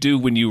stuff you do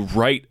when you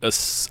write a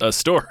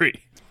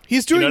story.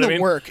 He's doing the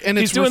work, and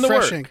it's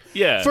refreshing.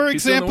 Yeah. For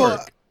example,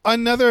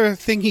 another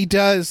thing he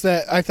does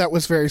that I thought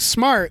was very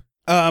smart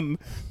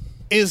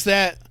is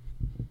that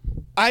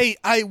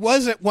I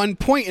was at one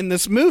point in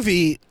this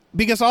movie,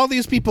 because all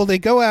these people, they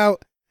go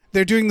out,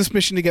 they're doing this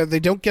mission together,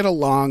 they don't get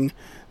along,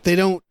 they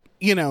don't,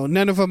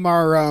 none of them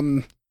are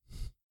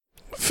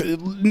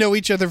know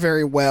each other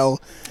very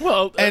well.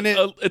 Well, and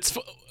it's...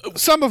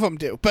 Some of them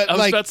do, but I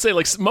was about to say,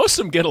 like, most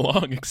of them get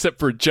along except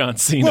for John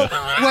Cena.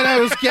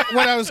 Well,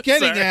 what I was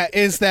getting at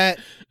is that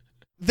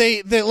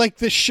they like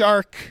the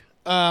shark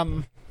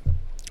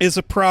is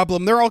a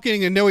problem. They're all getting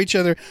to know each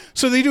other,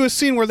 so they do a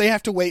scene where they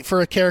have to wait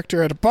for a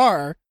character at a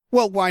bar.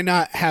 Well, why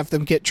not have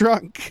them get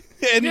drunk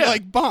and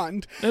like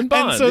bond? And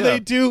so they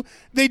do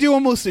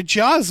almost a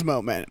Jaws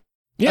moment.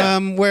 Yeah.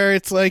 Where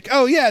it's like,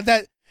 oh yeah,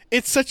 that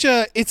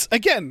it's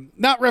again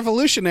not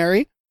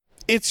revolutionary.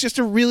 It's just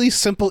a really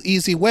simple,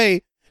 easy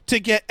way to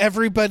get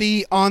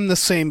everybody on the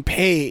same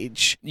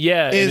page.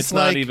 Yeah, and it's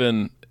like, not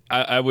even...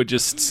 I would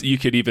just... You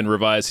could even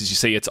revise, as you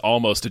say, it's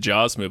almost a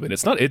Jaws movement.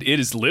 It's not... It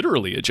is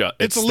literally a Jaws...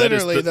 It's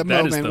literally the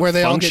moment where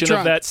they all get drunk. Function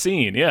of that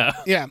scene, yeah.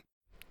 Yeah.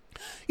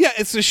 Yeah,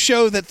 it's to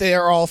show that they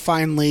are all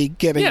finally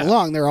getting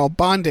along. They're all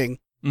bonding.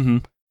 Mm-hmm.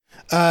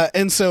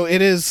 And so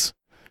it is,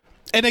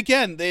 and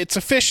again, it's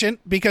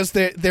efficient because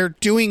they're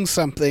doing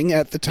something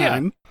at the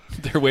time.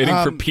 They're waiting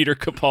for Peter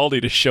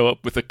Capaldi to show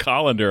up with a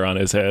colander on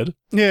his head.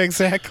 Yeah,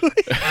 exactly.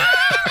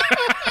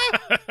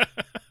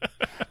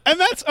 And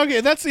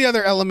that's the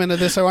other element of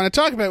this I want to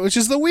talk about, which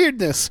is the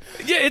weirdness.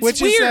 Yeah,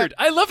 it's weird.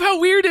 I love how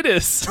weird it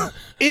is.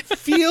 It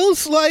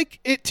feels like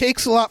it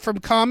takes a lot from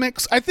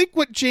comics. I think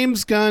what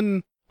James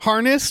Gunn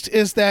harnessed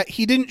is that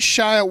he didn't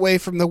shy away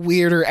from the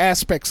weirder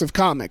aspects of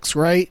comics,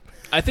 right?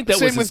 I think that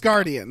Same with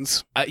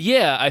Guardians.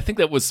 I think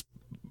that was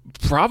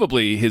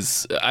probably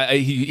his.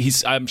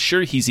 I'm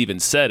sure he's even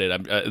said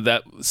it.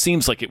 That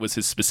seems like it was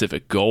his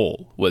specific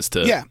goal, was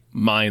to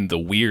mine the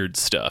weird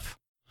stuff.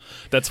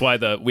 That's why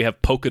we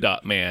have Polka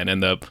Dot Man,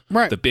 and the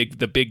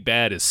big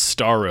bad is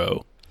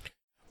Starro.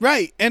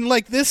 Right, and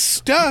like this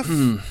stuff,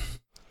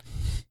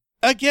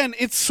 again,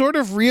 it's sort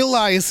of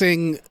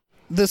realizing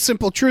the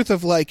simple truth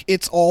of like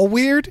it's all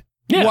weird.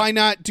 Yeah. Why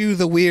not do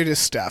the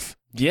weirdest stuff?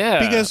 Yeah,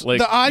 because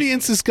the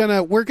audience is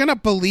we're gonna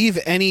believe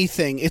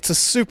anything. It's a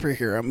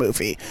superhero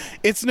movie.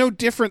 It's no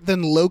different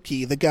than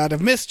Loki, the god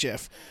of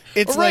mischief.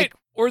 It's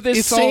all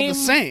the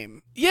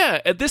same.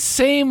 Yeah, this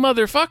same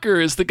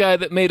motherfucker is the guy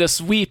that made us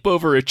weep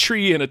over a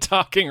tree and a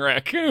talking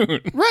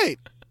raccoon. Right.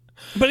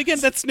 But again,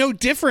 that's no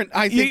different,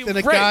 I think, than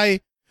a guy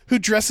who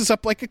dresses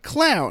up like a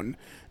clown.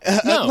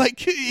 No.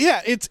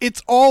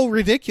 It's all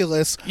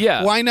ridiculous.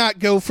 Yeah. Why not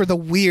go for the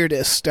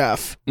weirdest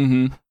stuff?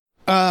 Mm-hmm.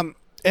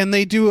 And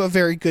they do a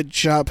very good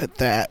job at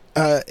that.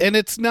 And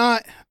it's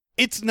not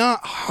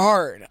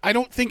hard. I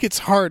don't think it's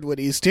hard what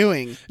he's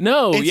doing.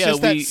 No, it's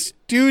just that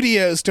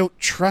studios don't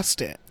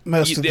trust it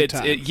most of the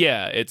time.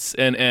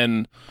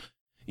 And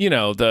you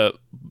know, the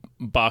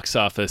box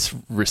office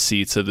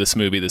receipts of this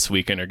movie this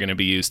weekend are going to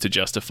be used to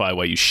justify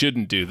why you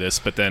shouldn't do this.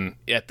 But then,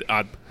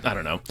 I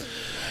don't know.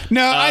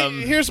 No,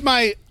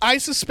 I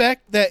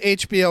suspect that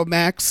HBO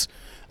Max,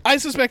 I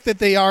suspect that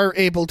they are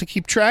able to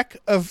keep track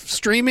of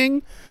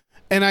streaming.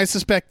 And I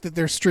suspect that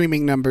their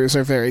streaming numbers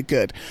are very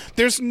good.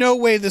 There's no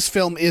way this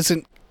film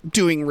isn't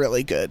doing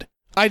really good.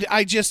 I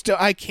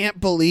can't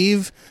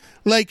believe,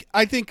 like,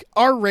 I think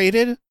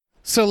R-rated,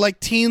 so like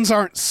teens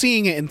aren't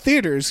seeing it in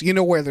theaters. You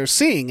know where they're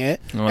seeing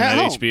it? On at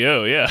home.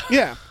 HBO, yeah.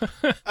 Yeah.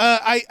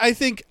 I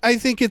think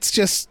it's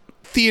just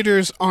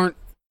theaters aren't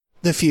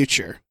the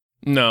future.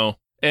 No.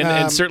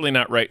 And certainly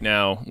not right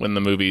now when the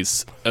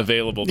movie's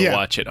available to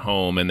watch at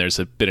home and there's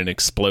been an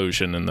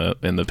explosion in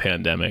the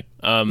pandemic.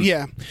 But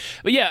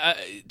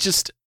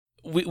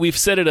we've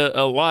said it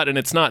a lot, and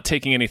it's not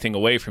taking anything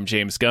away from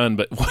James Gunn,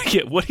 but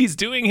what he's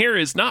doing here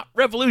is not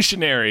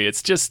revolutionary.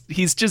 It's just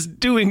he's just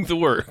doing the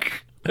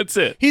work. That's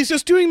it. He's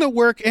just doing the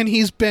work, and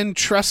he's been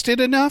trusted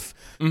enough.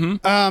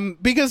 Mm-hmm.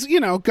 Because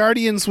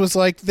Guardians was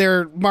like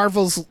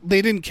Marvel's.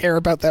 They didn't care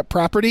about that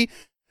property.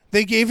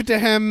 They gave it to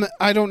him.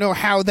 I don't know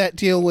how that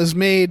deal was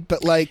made,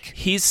 but like...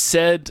 He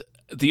said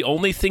the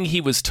only thing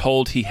he was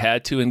told he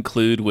had to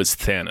include was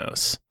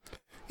Thanos.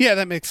 Yeah,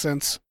 that makes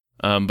sense.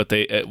 But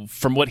they,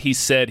 from what he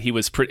said, he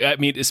was pretty... I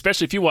mean,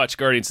 especially if you watch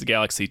Guardians of the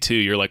Galaxy 2,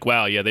 you're like,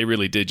 wow, yeah, they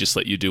really did just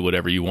let you do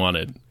whatever you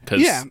wanted.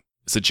 Because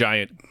it's a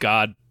giant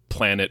god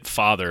planet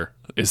father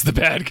is the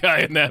bad guy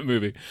in that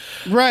movie.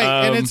 Right,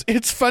 and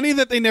it's funny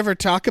that they never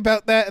talk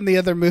about that in the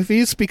other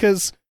movies,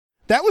 because...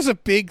 That was a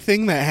big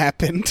thing that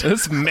happened.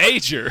 That's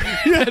major.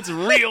 That's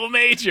real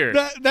major.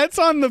 That's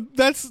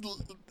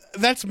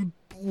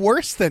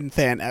worse than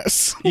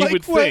Thanos. You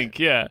would think,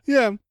 yeah.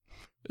 Yeah.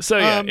 So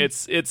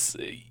it's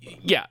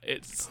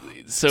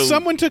so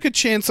someone took a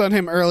chance on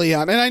him early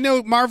on, and I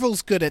know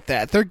Marvel's good at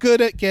that. They're good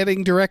at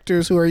getting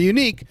directors who are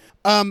unique.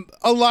 A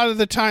lot of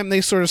the time they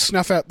sort of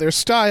snuff out their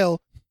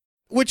style,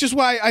 which is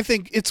why I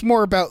think it's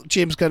more about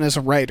James Gunn as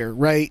a writer,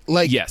 right?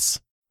 Like yes.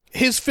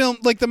 His film,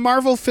 like the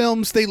Marvel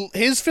films,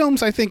 his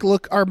films I think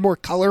are more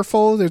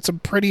colorful. There's a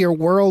prettier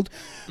world,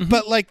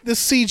 but like the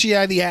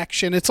CGI, the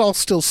action, it's all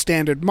still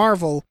standard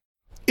Marvel.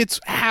 It's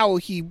how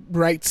he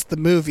writes the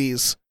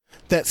movies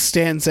that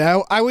stands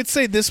out. I would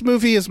say this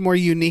movie is more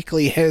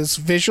uniquely his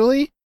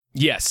visually.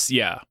 Yes,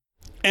 yeah.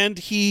 And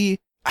he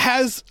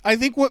has, I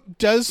think what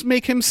does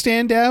make him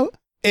stand out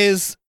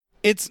is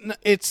it's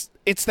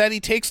that he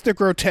takes the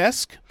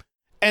grotesque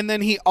and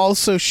then he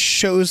also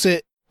shows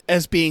it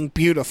as being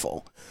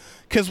beautiful.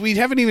 Because we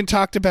haven't even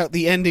talked about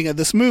the ending of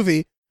this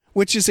movie,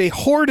 which is a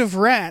horde of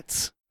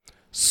rats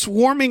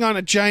swarming on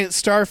a giant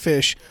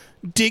starfish,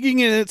 digging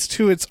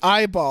into its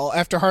eyeball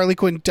after Harley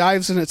Quinn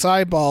dives in its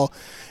eyeball,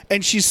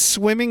 and she's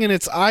swimming in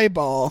its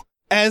eyeball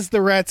as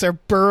the rats are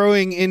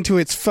burrowing into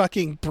its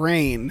fucking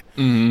brain.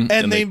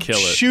 And they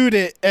shoot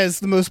it as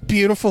the most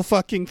beautiful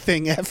fucking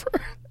thing ever.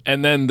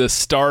 And then the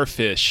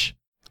starfish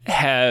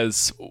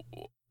has...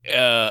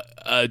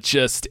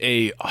 just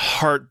a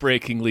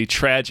heartbreakingly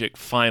tragic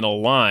final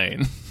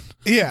line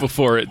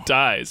before it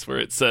dies, where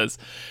it says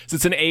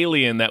it's an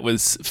alien that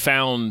was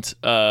found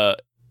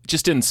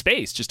just in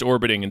space, just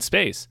orbiting in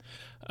space,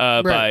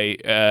 by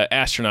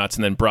astronauts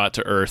and then brought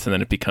to Earth, and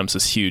then it becomes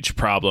this huge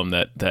problem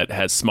that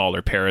has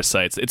smaller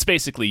parasites. It's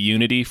basically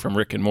Unity from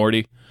Rick and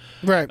Morty.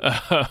 Right.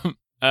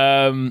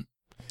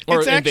 Or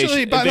It's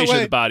actually, by the Invasion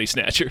way, of the Body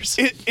Snatchers.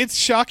 It's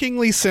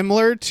shockingly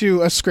similar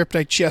to a script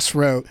I just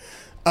wrote.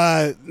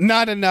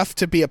 Not enough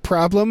to be a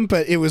problem,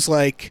 but it was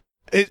like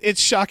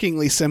it's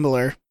shockingly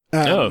similar.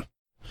 Yeah.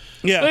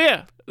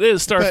 Yeah. The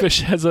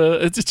starfish has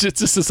it's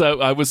just as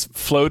I was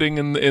floating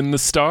in the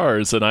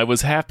stars and I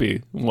was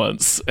happy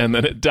once, and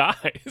then it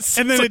dies.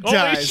 And then It's it like, holy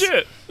dies.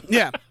 shit.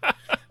 Yeah.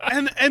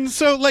 And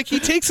so like he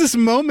takes this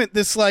moment,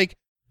 this like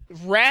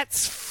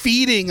rats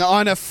feeding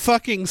on a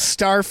fucking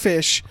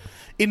starfish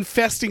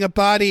infesting a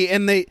body,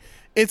 and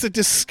it's a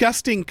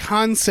disgusting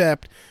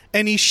concept,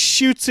 and he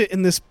shoots it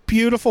in this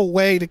beautiful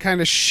way to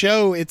kind of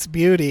show its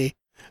beauty.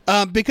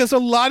 Because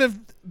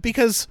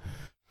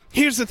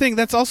here's the thing,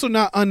 that's also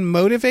not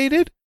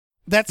unmotivated.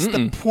 That's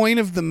the point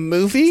of the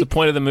movie. It's the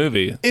point of the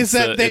movie. Is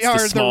that they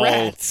are the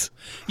rats.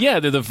 Yeah,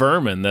 they're the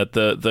vermin, that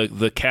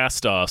the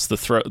cast-offs,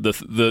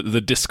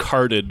 the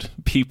discarded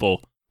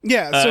people.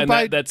 Yeah, so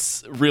and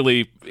that's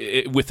really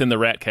within the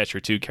Ratcatcher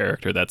 2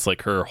 character. That's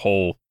like her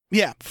whole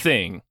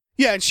thing.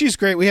 Yeah, and she's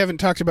great. We haven't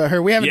talked about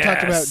her. We haven't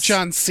talked about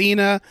John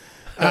Cena.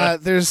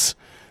 There's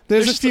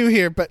a few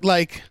here, but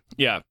like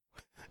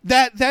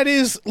that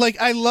is like,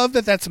 I love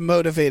that that's a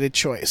motivated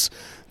choice.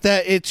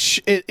 That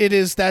it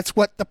is, that's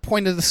what the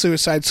point of the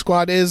Suicide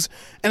Squad is.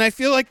 And I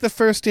feel like the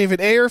first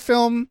David Ayer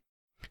film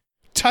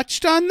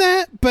touched on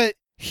that, but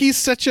he's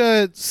such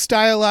a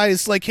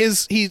stylized, like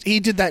he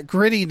did that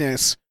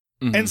grittiness.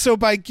 Mm-hmm. And so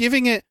by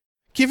giving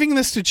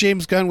this to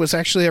James Gunn was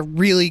actually a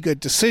really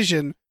good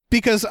decision,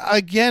 because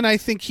again, I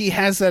think he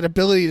has that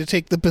ability to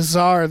take the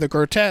bizarre, the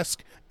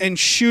grotesque, and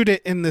shoot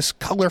it in this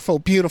colorful,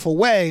 beautiful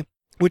way,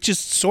 which is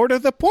sort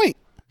of the point.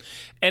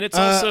 And it's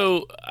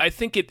also, I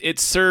think it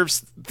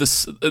serves the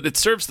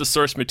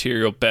source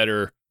material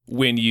better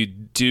when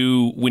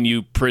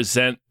you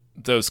present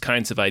those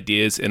kinds of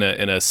ideas in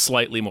a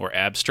slightly more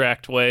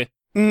abstract way.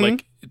 Mm-hmm.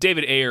 Like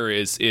David Ayer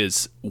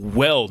is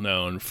well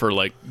known for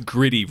like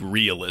gritty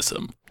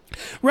realism.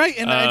 Right,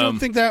 and I don't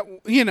think that,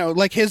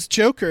 like his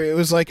Joker, it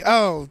was like,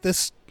 I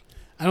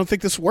don't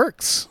think this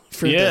works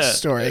for this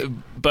story.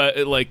 But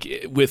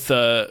like with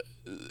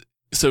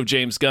so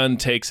James Gunn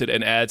takes it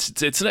and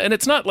adds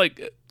it's not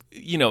like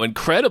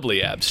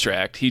incredibly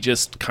abstract. He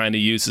just kind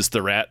of uses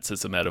the rats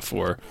as a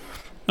metaphor.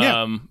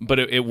 Yeah. But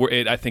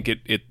I think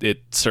it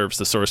serves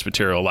the source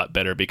material a lot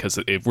better, because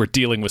we're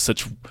dealing with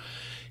such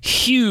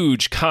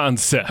huge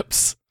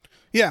concepts.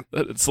 Yeah,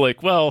 that it's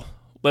like, well,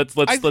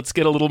 let's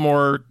get a little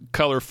more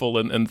colorful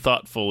and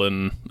thoughtful,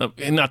 and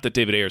not that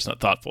David Ayer's not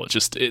thoughtful. It's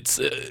just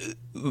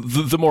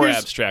the more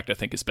abstract I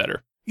think is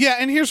better. Yeah,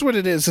 and here's what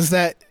it is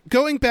that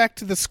going back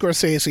to the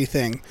Scorsese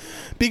thing,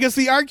 because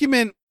the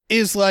argument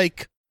is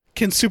like,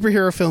 can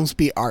superhero films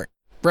be art,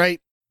 right?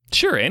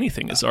 Sure,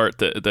 anything is art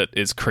that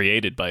is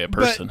created by a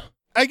person.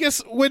 But I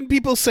guess when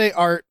people say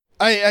art,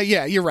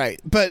 yeah, you're right.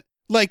 But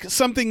like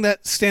something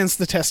that stands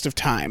the test of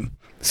time,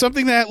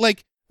 something that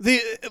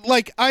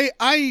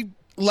I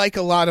like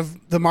a lot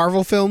of the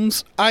Marvel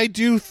films. I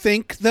do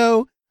think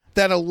though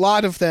that a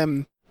lot of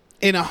them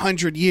in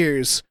 100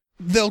 years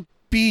they'll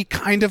be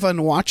kind of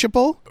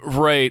unwatchable.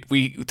 Right.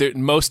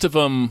 Most of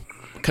them,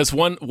 because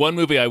one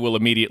movie I will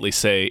immediately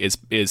say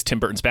is Tim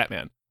Burton's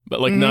Batman. But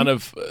like not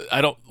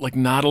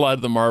a lot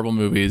of the Marvel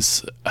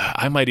movies,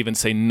 I might even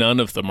say none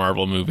of the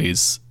Marvel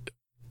movies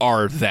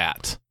are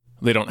that.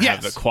 They don't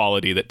have the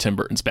quality that Tim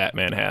Burton's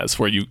Batman has,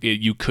 where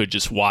you could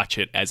just watch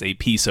it as a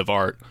piece of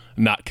art,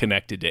 not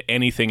connected to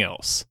anything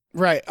else.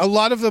 Right. A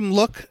lot of them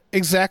look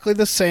exactly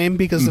the same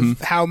because of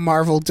how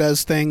Marvel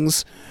does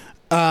things.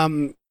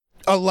 A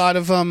lot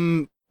of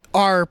them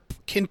are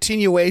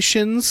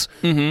continuations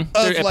of They're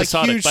like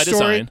episodic huge by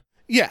story. design.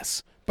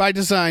 Yes. By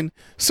design.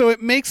 So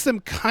it makes them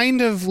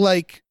kind of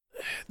like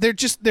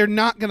they're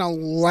not going to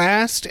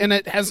last, and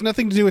it has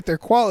nothing to do with their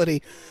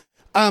quality.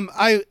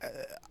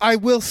 I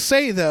will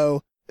say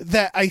though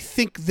that I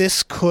think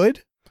this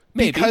could,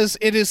 because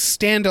it is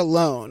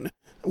standalone.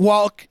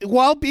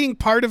 While being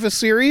part of a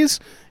series,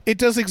 it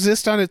does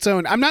exist on its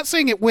own. I'm not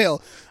saying it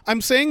will.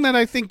 I'm saying that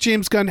I think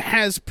James Gunn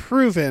has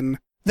proven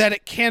that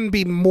it can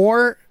be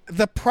more.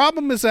 The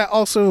problem is that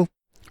also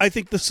I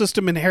think the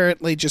system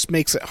inherently just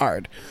makes it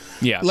hard.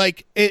 Yeah.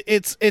 Like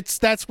it's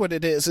that's what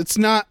it is. It's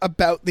not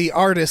about the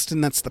artist,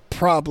 and that's the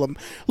problem.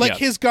 Like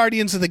his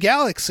Guardians of the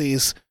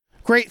Galaxies,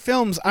 great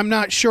films. I'm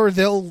not sure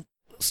they'll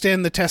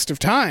stand the test of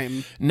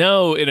time.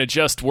 No, in a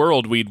just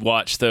world, we'd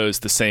watch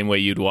those the same way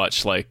you'd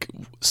watch like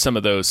some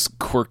of those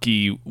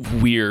quirky,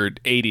 weird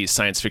 80s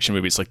science fiction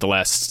movies like The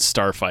Last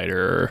Starfighter.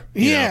 Or,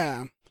 you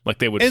know, like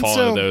they would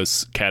fall into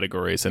those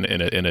categories in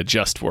a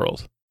just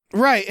world.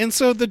 Right, and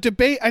so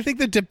I think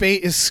the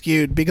debate is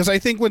skewed, because I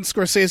think when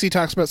Scorsese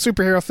talks about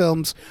superhero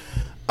films,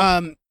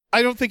 I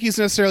don't think he's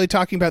necessarily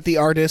talking about the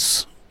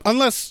artists,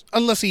 unless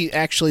he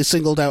actually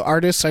singled out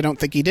artists. I don't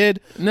think he did.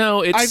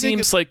 No, it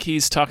seems like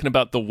he's talking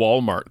about the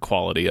Walmart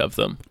quality of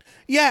them.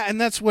 Yeah, and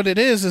that's what it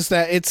is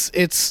that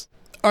it's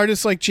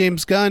artists like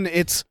James Gunn,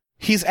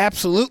 he's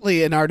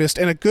absolutely an artist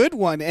and a good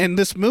one. And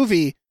this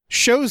movie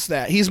shows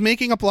that. He's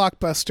making a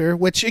blockbuster,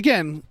 which,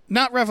 again,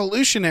 not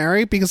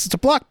revolutionary because it's a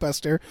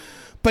blockbuster,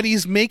 but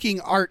he's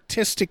making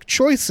artistic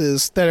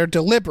choices that are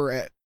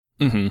deliberate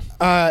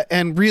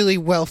and really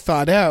well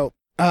thought out.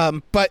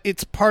 But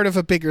it's part of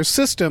a bigger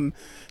system.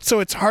 So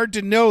it's hard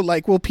to know,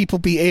 like, will people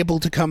be able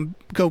to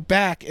go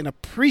back and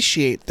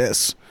appreciate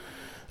this?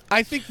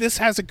 I think this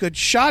has a good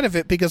shot of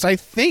it because I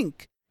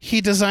think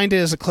he designed it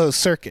as a closed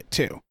circuit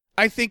too.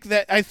 I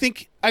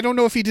don't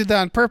know if he did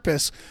that on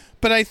purpose,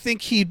 but I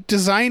think he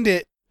designed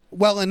it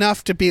well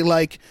enough to be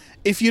like,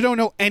 if you don't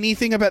know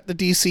anything about the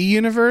DC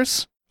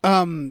universe,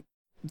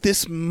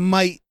 this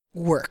might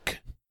work.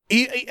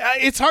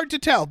 It's hard to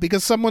tell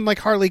because someone like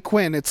Harley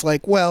Quinn, it's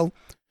like, well,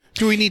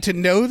 do we need to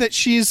know that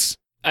she's,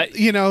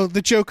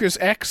 the Joker's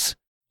ex?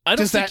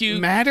 Does that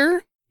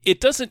matter?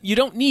 It doesn't. You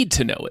don't need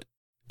to know it.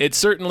 It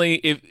certainly,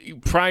 if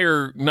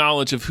prior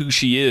knowledge of who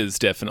she is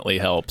definitely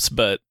helps,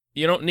 but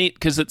you don't need,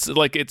 because it's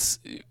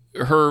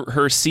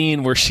her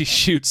scene where she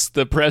shoots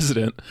the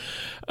president.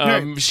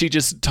 Right. She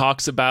just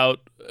talks about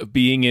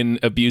being in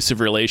abusive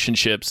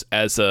relationships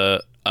as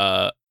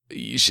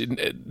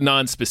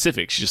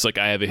non-specific. She's just like,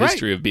 I have a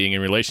history of being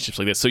in relationships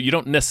like this. So you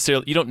don't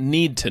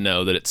need to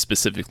know that it's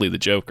specifically the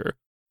Joker.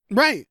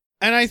 Right.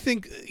 And I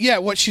think,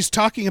 what she's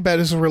talking about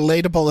is a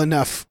relatable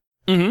enough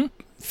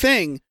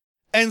thing.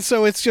 And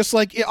so it's just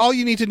like, all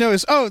you need to know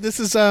is, this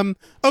is,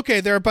 okay,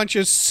 there are a bunch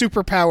of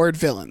superpowered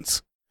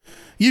villains.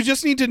 You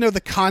just need to know the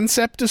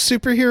concept of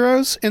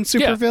superheroes and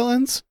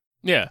supervillains.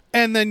 Yeah.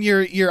 And then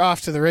you're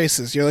off to the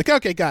races. You're like,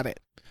 okay, got it.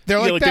 They're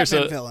like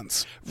Batman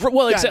villains.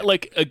 Well,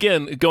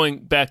 again, going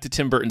back to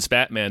Tim Burton's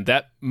Batman,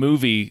 that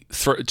movie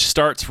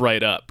starts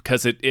right up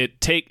because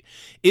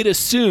it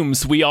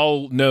assumes we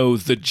all know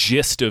the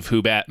gist of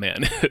who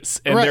Batman is,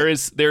 and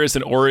there is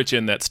an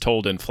origin that's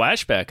told in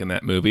flashback in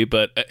that movie,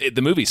 but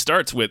the movie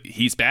starts with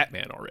he's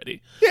Batman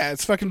already. Yeah,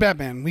 it's fucking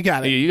Batman. We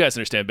got it. You guys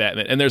understand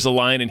Batman, and there's a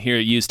line in here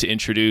used to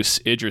introduce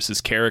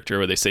Idris's character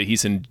where they say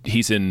he's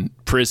in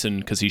prison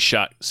because he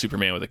shot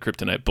Superman with a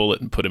kryptonite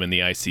bullet and put him in the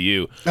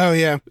ICU. Oh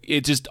yeah,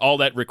 it just all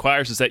that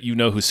requires is that you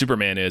know who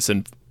Superman is,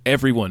 and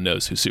everyone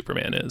knows who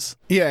Superman is.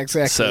 Yeah,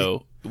 exactly.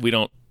 So we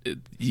don't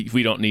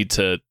need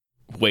to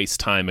waste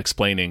time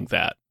explaining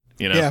that,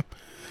 Yeah.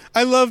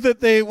 I love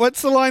that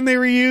what's the line they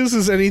reuse?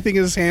 Is anything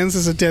in his hands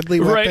is a deadly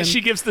weapon. Right, she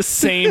gives the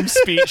same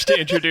speech to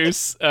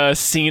introduce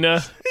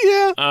Cena.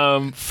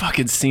 Yeah.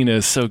 Fucking Cena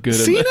is so good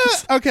Cena, at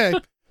this. Okay.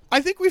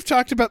 I think we've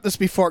talked about this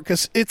before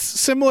because it's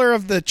similar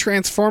of the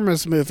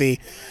Transformers movie.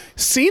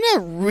 Cena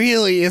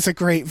really is a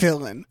great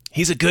villain.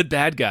 He's a good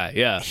bad guy,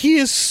 yeah. He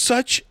is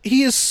such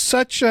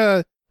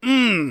a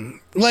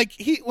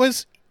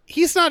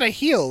he's not a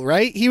heel,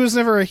 right? He was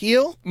never a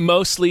heel?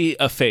 Mostly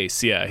a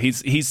face, yeah.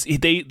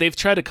 They've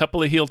tried a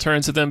couple of heel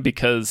turns of them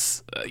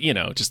because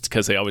just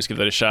because they always give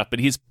that a shot, but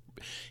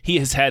he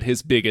has had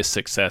his biggest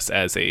success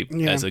as a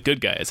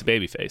good guy, as a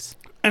babyface.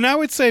 And I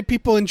would say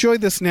people enjoy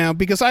this now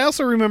because I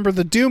also remember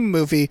the Doom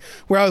movie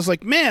where I was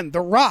like, man,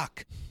 The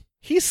Rock,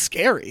 he's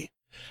scary.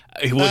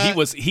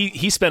 Well,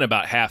 he spent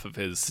about half of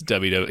his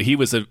WWE. He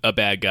was a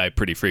bad guy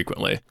pretty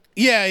frequently.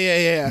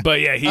 Yeah. But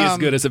yeah, he is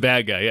good as a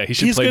bad guy. Yeah, he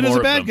should play more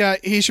of them. He's good as a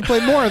bad guy. He should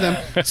play more of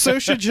them. So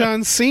should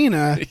John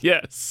Cena.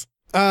 Yes.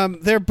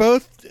 They're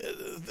both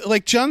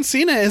like John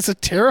Cena is a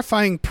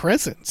terrifying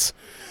presence,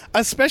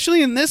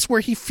 especially in this where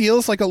he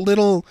feels like a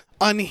little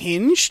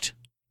unhinged.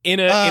 In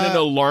an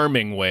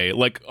alarming way,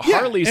 like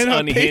Harley's in a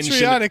unhinged,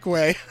 patriotic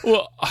way.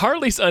 Well,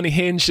 Harley's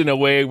unhinged in a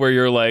way where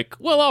you're like,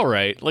 well, all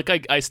right, like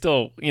I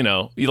still,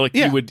 you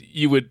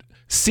would.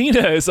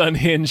 Cena is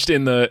unhinged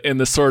in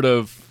the sort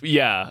of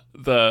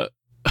the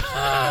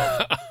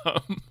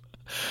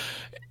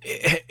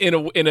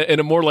in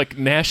a more like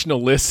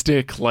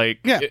nationalistic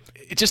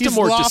just he's a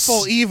more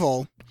lawful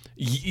evil.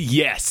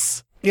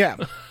 Yes. Yeah.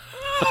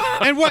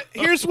 And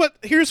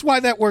here's why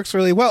that works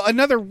really well.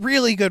 Another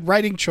really good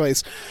writing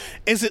choice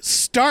is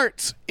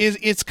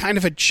it's kind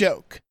of a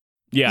joke.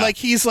 Yeah. Like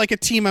he's like a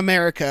Team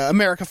America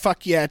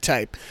fuck yeah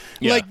type.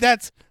 Yeah. Like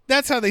that's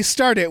how they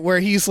start it,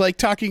 where he's like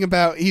talking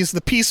about he's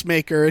the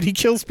peacemaker and he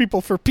kills people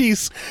for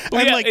peace.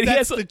 Well, and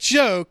that's the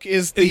joke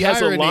is the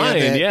irony a line,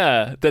 of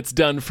it. that's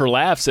done for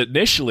laughs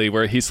initially,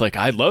 where he's like,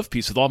 I love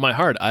peace with all my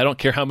heart. I don't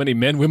care how many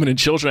men, women, and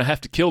children I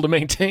have to kill to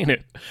maintain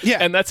it. Yeah.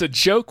 And that's a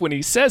joke when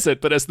he says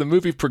it, but as the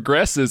movie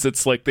progresses,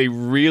 it's like they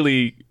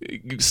really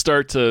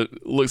start to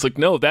looks like,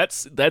 no,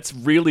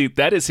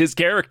 that is his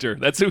character.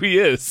 That's who he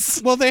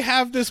is. Well, they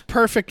have this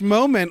perfect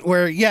moment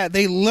where,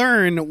 they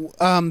learn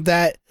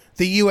that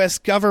the U.S.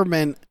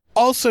 government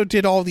also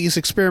did all these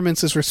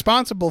experiments, is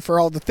responsible for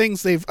all the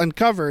things they've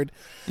uncovered.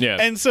 Yeah.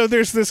 And so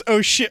there's this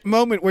oh shit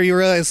moment where you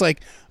realize like,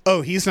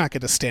 oh, he's not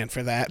going to stand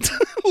for that.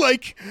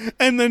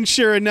 And then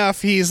sure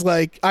enough, he's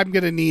like, I'm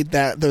going to need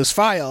those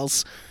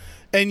files.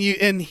 And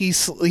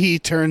he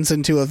turns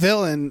into a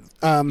villain.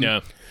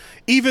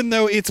 Even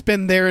though it's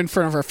been there in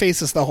front of our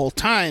faces the whole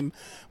time,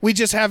 we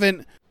just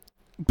haven't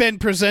been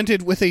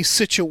presented with a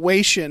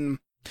situation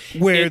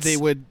where they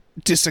would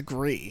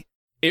disagree.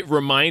 it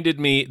reminded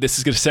me, this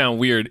is going to sound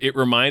weird, it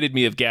reminded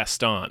me of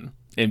Gaston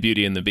in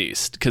Beauty and the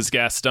Beast, because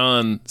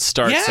Gaston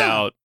starts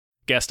out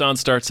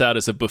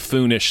as a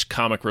buffoonish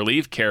comic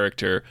relief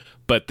character,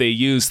 but they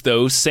use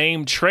those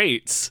same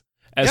traits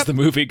as the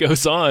movie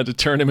goes on to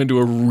turn him into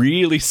a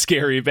really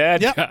scary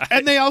bad guy.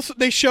 And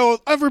they show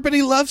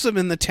everybody loves him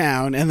in the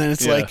town, and then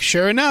it's like,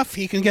 sure enough,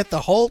 he can get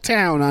the whole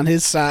town on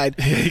his side.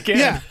 He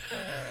can.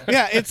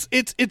 Yeah,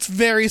 it's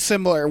very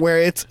similar, where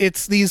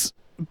it's these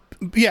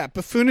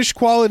buffoonish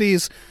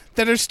qualities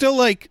that are still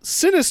like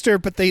sinister,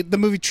 but the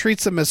movie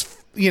treats them as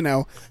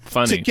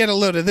funny to get a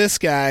load of this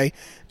guy.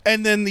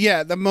 And then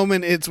the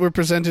moment we're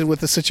presented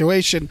with a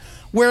situation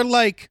where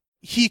like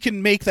he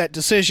can make that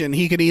decision.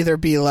 He could either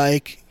be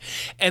like,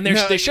 and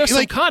they show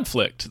some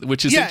conflict,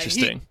 which is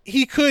interesting.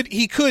 He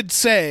could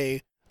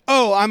say,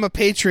 "Oh, I'm a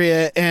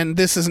patriot, and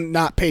this is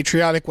not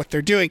patriotic what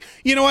they're doing."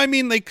 You know what I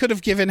mean? They could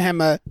have given him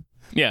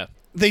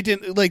they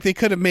didn't, like, they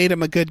could have made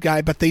him a good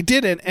guy, but they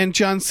didn't. And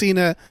John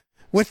Cena,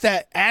 with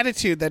that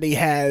attitude that he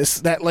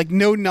has, that like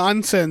no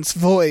nonsense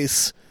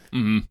voice,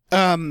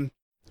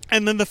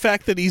 and then the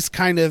fact that he's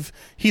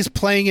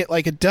playing it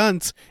like a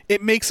dunce,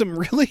 it makes him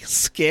really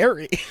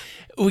scary.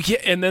 Well, yeah,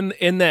 and then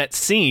in that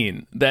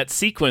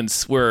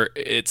sequence where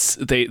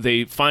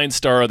they find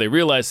Starro, they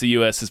realize the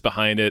U.S. is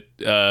behind it.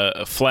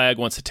 Flag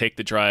wants to take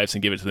the drives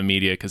and give it to the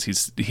media because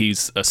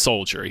he's a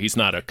soldier. He's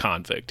not a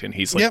convict, and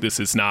he's like, this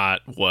is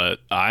not what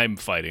I'm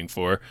fighting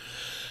for.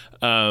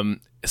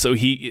 So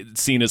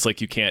Cena's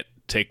like, you can't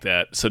take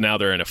that. So now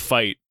they're in a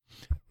fight.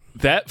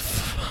 That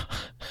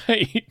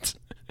fight.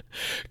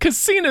 Because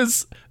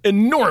Cena's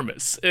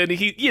enormous, and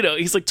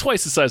he's like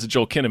twice the size of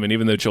Joel Kinnaman,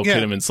 even though Joel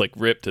Kinnaman's like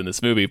ripped in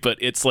this movie. But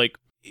it's like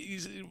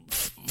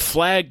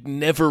Flag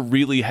never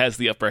really has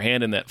the upper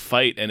hand in that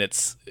fight, and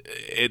it's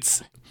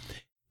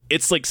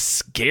like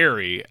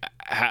scary.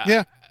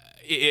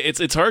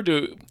 It's hard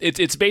to.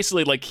 It's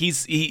basically like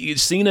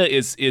Cena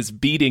is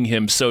beating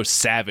him so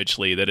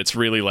savagely that it's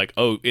really like,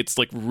 it's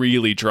like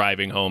really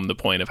driving home the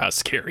point of how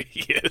scary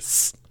he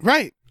is.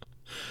 Right.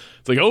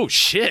 It's like, oh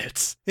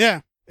shit.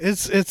 Yeah.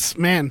 It's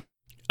man.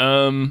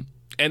 And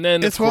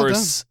then it's of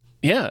course,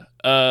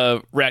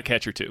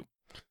 Ratcatcher 2.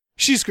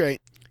 She's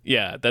great.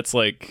 Yeah, that's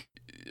like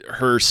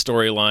her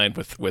storyline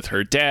with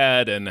her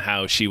dad and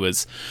how she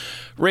was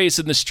raised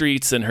in the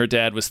streets, and her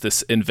dad was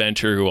this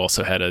inventor who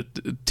also had a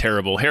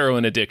terrible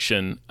heroin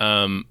addiction.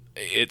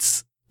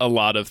 It's a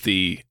lot of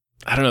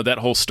that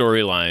whole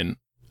storyline.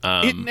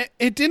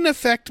 It didn't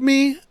affect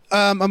me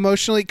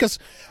emotionally, because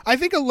I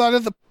think a lot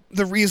of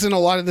the reason a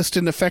lot of this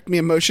didn't affect me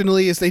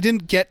emotionally is they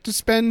didn't get to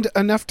spend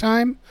enough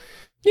time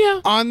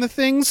on the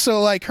things.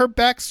 So like her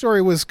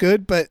backstory was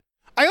good, but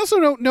I also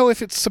don't know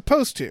if it's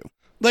supposed to.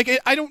 Like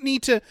I don't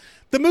need to.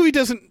 The movie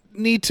doesn't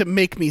need to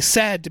make me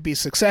sad to be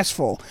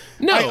successful.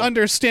 No, I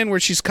understand where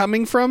she's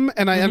coming from,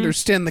 and I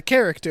understand the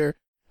character.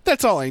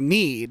 That's all I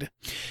need.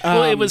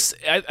 Well, it was.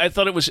 I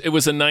thought it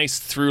was a nice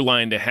through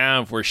line to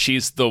have, where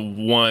she's the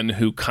one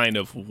who kind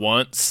of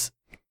wants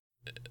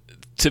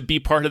to be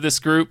part of this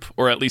group,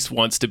 or at least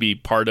wants to be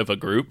part of a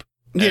group.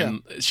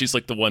 And she's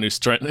like the one who's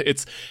trying.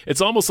 It's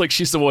almost like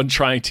she's the one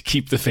trying to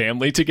keep the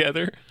family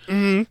together.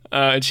 And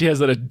she has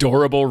that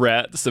adorable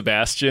rat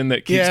Sebastian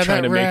that keeps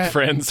trying to make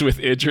friends with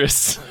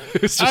Idris,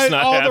 who's just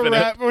not having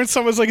it. When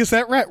someone's like, "Is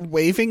that rat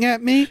waving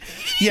at me?"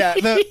 Yeah,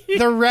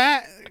 the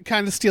rat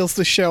kind of steals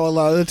the show a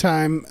lot of the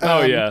time.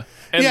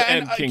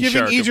 And King giving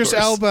Shark, Idris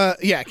Elba,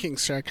 King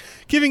Shark,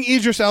 giving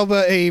Idris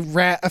Elba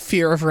a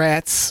fear of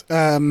rats.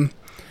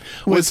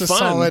 Was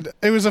fun.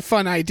 It was a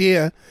fun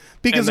idea,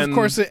 because of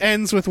course it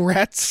ends with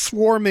rats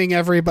swarming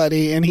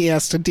everybody, and he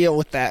has to deal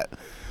with that.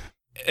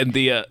 And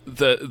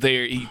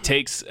he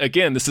takes,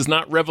 again, this is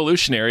not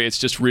revolutionary, it's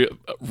just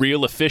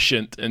real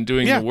efficient and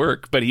doing the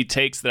work, but he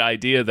takes the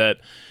idea that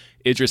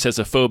Idris has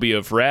a phobia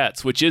of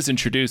rats, which is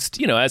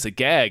introduced, as a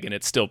gag, and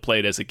it's still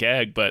played as a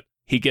gag, but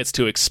he gets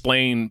to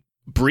explain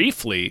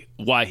briefly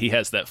why he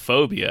has that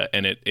phobia,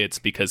 and it's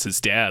because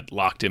his dad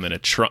locked him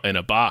in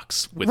a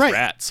box with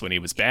rats when he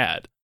was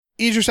bad.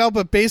 Idris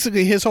Elba,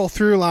 basically his whole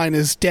through line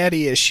is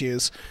daddy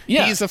issues.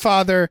 Yeah. He's a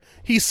father.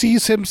 He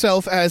sees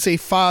himself as a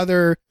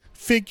father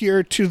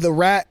figure to the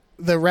rat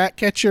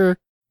catcher.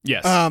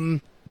 Yes.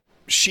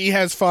 She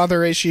has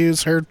father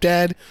issues. Her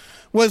dad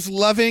was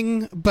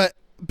loving, but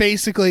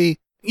basically,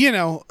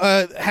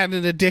 had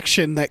an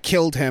addiction that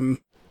killed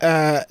him.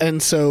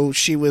 And so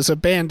she was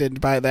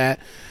abandoned by that.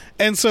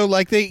 And so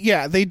like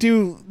they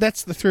do,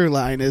 that's the through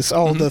line, is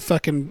all the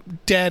fucking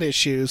dad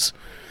issues.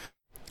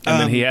 And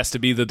then he has to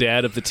be the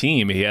dad of the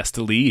team. He has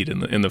to lead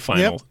in the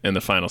final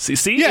season.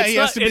 See, he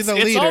has to be the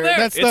leader. All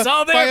there. It's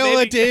all there. Viola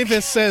baby.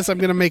 Davis says, "I'm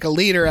going to make a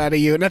leader out of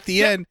you," and at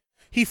the end,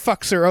 he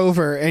fucks her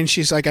over, and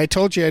she's like, "I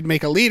told you I'd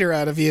make a leader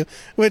out of you,"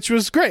 which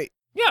was great.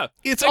 Yeah,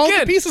 it's all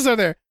the pieces are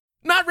there.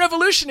 Not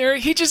revolutionary.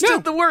 He just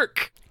did the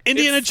work.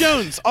 Indiana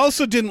Jones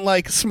also didn't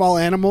like small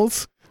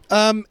animals.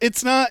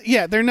 It's not.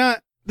 Yeah, they're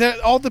not.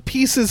 All the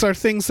pieces are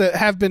things that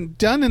have been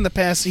done in the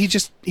past. He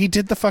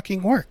did the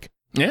fucking work.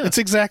 Yeah, it's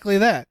exactly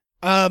that.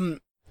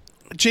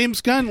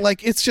 James Gunn,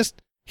 like, it's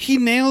just he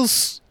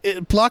nails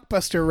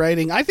blockbuster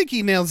writing. I think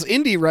he nails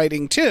indie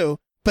writing too,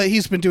 but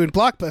he's been doing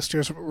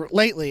blockbusters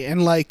lately.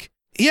 And like,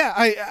 yeah,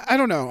 I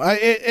don't know.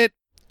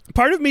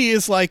 Part of me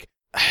is like,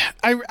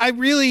 I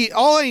really,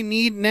 all I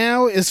need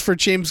now is for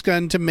James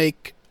Gunn to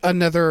make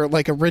another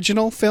like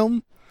original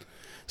film,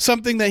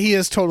 something that he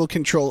has total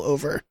control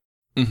over.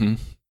 Mm-hmm.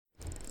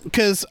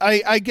 Because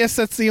I guess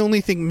that's the only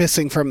thing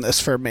missing from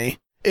this for me,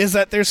 is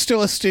that there's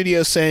still a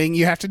studio saying,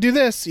 you have to do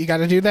this, you got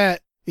to do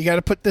that, you got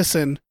to put this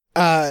in.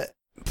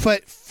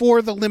 But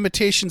for the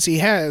limitations he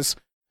has,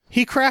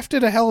 he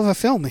crafted a hell of a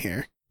film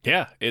here.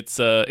 Yeah, it's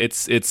a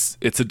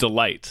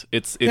delight.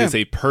 It is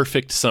a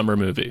perfect summer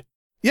movie.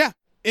 Yeah,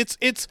 this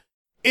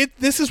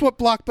is what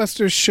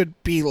blockbusters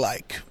should be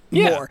like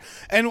more.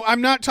 And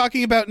I'm not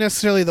talking about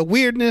necessarily the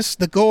weirdness,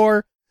 the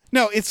gore.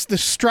 No, it's the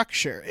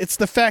structure. It's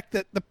the fact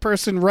that the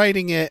person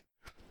writing it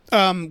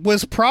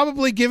was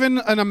probably given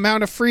an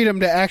amount of freedom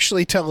to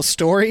actually tell a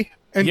story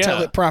and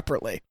tell it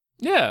properly.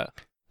 Yeah.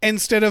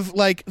 Instead of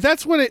like,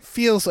 that's what it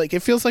feels like.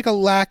 It feels like a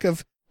lack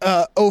of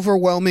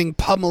overwhelming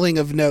pummeling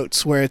of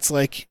notes where it's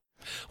like,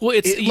 well,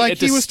 it's like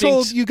he was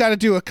told you got to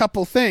do a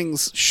couple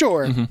things,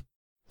 sure. Mm-hmm.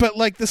 But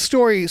like the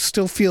story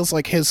still feels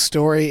like his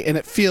story, and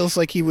it feels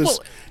like he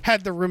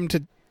had the room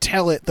to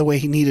tell it the way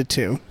he needed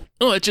to.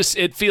 Oh,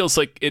 it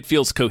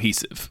feels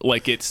cohesive.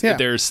 Like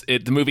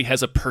the movie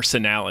has a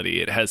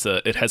personality. It has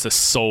a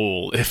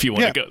soul, if you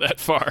want to go that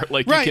far.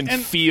 Like you can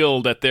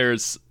feel that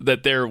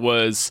there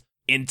was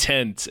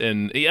intent,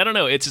 and I don't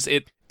know. It's just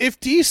it. If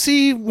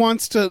DC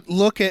wants to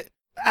look at,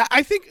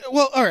 I think.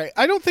 Well, all right.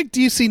 I don't think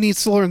DC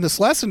needs to learn this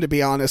lesson, to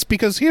be honest.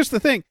 Because here's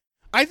the thing.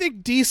 I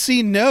think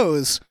DC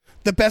knows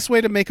the best way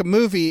to make a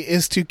movie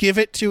is to give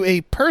it to a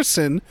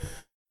person,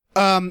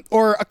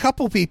 or a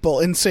couple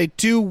people, and say,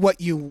 do what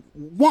you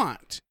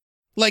want.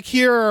 Like,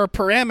 here are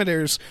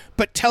parameters,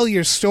 but tell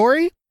your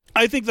story.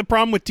 I think the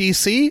problem with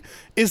DC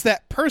is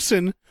that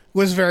person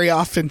was very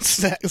often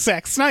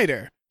Zack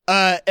Snyder.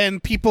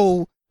 And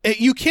people,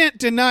 you can't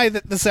deny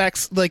that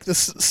the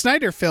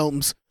Snyder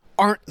films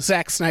aren't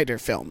Zack Snyder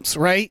films,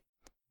 right?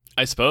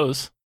 I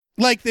suppose.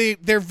 Like,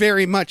 they're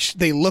very much,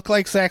 they look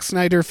like Zack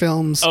Snyder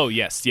films. Oh,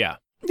 yes, yeah.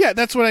 Yeah,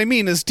 that's what I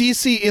mean, is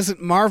DC isn't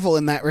Marvel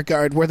in that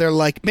regard, where they're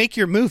like, make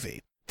your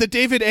movie. The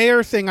David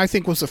Ayer thing, I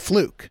think, was a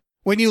fluke.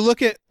 When you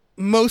look at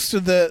most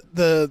of the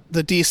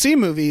DC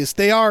movies,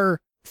 they are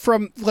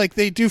from, like,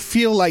 they do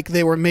feel like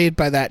they were made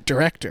by that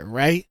director,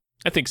 right?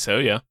 I think so,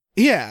 yeah.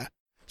 Yeah.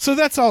 So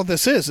that's all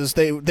this is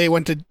they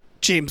went to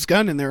James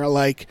Gunn and they're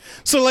like,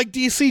 so like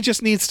DC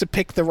just needs to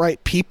pick the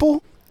right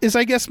people, is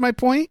I guess my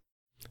point.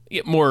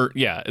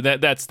 Yeah,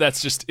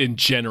 that's just in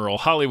general.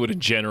 Hollywood in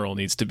general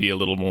needs to be a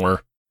little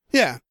more.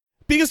 Yeah,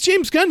 because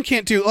James Gunn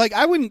can't do, like,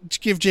 I wouldn't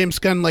give James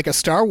Gunn, like, a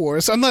Star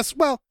Wars, unless,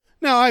 well,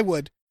 no, I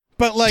would.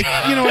 But, like,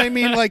 you know what I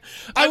mean? Like,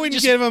 I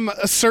wouldn't give him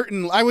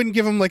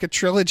like, a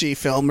trilogy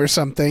film or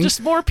something.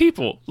 Just more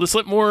people. Let's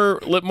let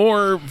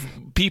more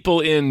people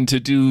in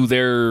to do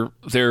their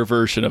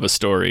version of a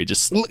story.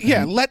 Just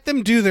let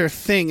them do their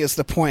thing is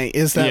the point,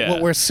 is that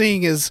what we're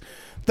seeing is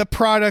the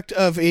product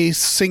of a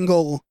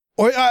single,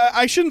 or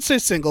I shouldn't say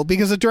single,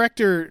 because a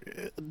director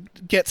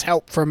gets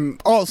help from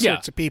all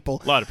sorts of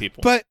people. A lot of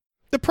people. But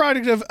the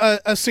product of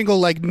a single,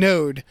 like,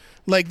 node,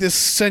 like this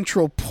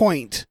central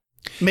point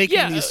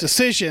making these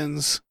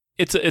decisions.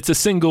 It's a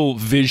single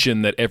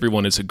vision that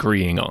everyone is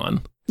agreeing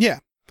on. Yeah.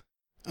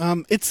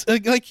 It's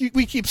like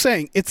we keep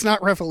saying, it's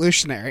not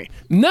revolutionary.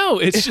 No,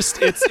 it's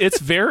just it's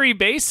very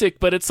basic,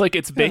 but it's like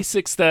it's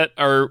basics that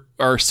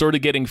are sort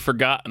of getting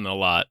forgotten a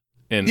lot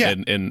in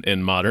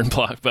modern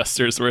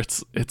blockbusters, where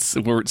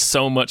it's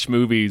so much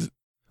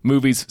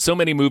so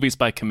many movies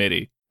by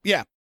committee.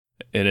 Yeah.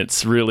 And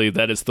it's really,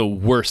 that is the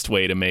worst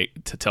way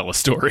to tell a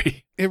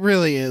story. It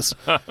really is.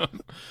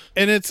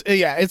 And it's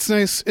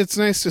nice. It's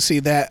nice to see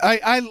that.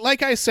 I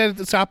like I said at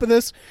the top of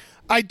this,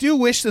 I do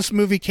wish this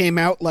movie came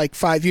out like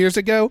 5 years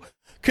ago,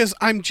 because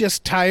I'm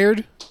just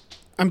tired.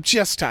 I'm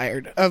just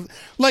tired of,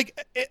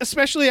 like,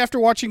 especially after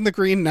watching The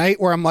Green Knight,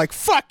 where I'm like,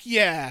 fuck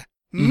yeah,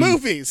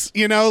 movies,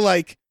 you know,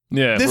 like,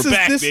 yeah, we're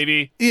back,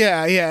 baby.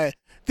 Yeah.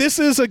 This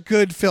is a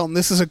good film.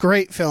 This is a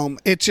great film.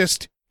 It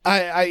just,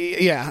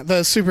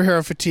 the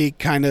superhero fatigue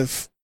kind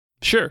of.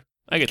 Sure,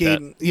 I get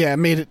that. Yeah,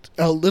 made it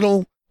a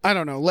little, I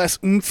don't know, less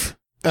oomph.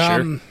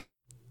 Sure.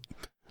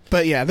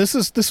 But yeah, this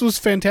was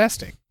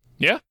fantastic.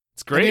 Yeah,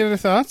 it's great. Any other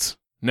thoughts?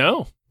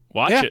 No,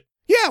 watch it.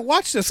 Yeah,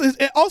 watch this.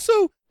 It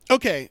also,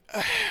 okay,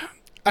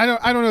 I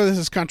don't know if this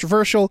is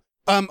controversial.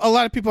 A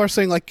lot of people are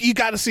saying, like, you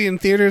got to see it in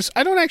theaters.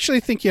 I don't actually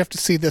think you have to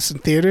see this in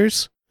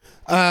theaters.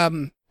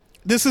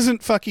 This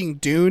isn't fucking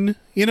Dune.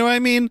 You know what I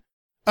mean?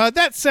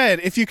 That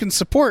said, if you can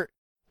support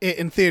it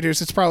in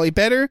theaters, it's probably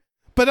better.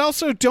 But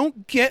also,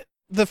 don't get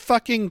the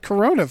fucking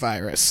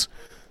coronavirus.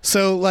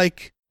 So,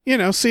 like, you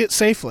know, see it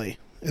safely,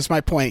 is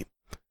my point.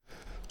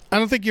 I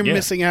don't think you're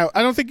missing out.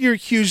 I don't think you're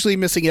hugely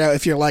missing out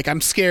if you're like,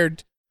 I'm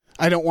scared.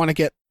 I don't want to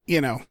get,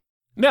 you know.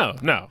 No.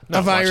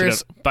 A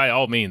virus. By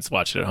all means,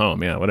 watch it at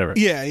home. Yeah, whatever.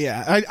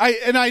 Yeah.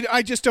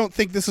 I just don't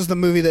think this is the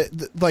movie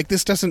that, like,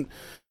 this doesn't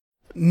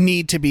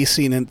need to be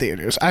seen in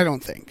theaters. I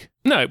don't think.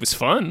 No, it was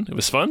fun. It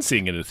was fun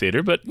seeing it in the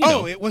theater, but you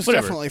know, it was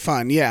whatever. definitely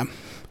fun. Yeah.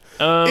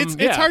 Yeah.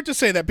 It's hard to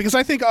say that because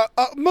I think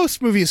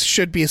most movies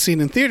should be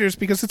seen in theaters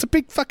because it's a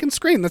big fucking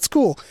screen. That's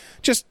cool.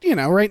 Just,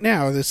 right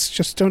now,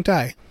 just don't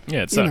die.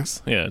 Yeah, it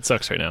sucks. Yeah, it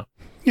sucks right now.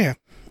 Yeah.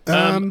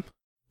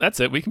 That's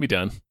it. We can be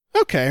done.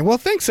 Okay. Well,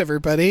 thanks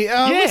everybody.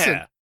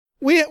 Listen,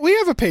 we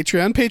have a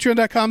Patreon,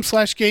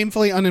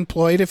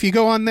 patreon.com/gamefullyunemployed. If you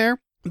go on there,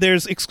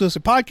 there's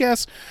exclusive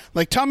podcasts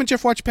like Tom and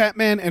Jeff Watch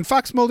Batman and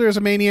Fox Mulder is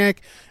a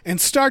Maniac and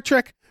Star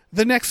Trek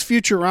The Next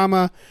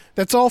Futurama.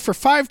 That's all for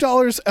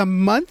 $5 a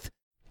month.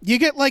 You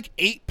get like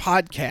 8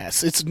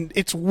 podcasts.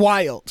 It's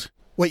wild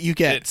what you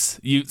get. It's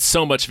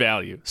so much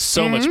value,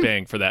 so much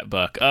bang for that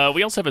buck.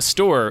 We also have a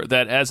store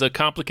that has a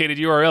complicated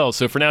URL.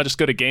 So for now, just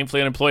go to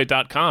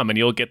gamefullyunemployed.com and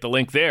you'll get the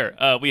link there.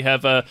 We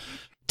have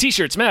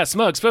t-shirts, masks,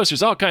 mugs,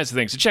 posters, all kinds of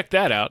things. So check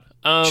that out.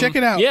 Check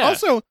it out. Yeah.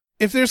 Also,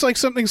 if there's like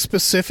something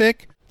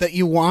specific that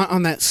you want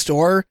on that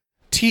store,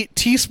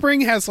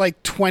 Teespring has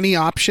like 20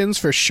 options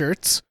for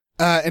shirts,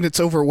 and it's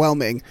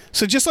overwhelming.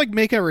 So just like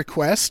make a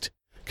request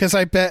because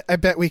I bet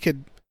we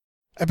could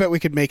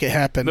make it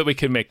happen. But we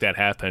could make that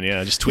happen.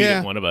 Yeah, just tweet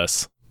at one of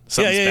us.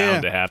 Something's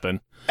bound to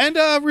happen. And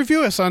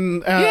review us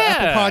on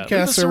Apple Podcasts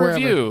leave us a or wherever.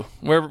 Review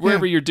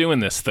wherever you're doing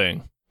this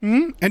thing.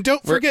 Mm-hmm. And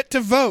don't forget to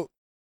vote.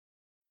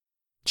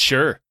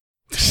 Sure.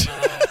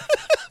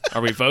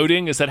 Are we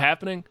voting? Is that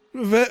happening?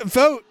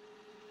 Vote.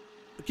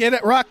 Get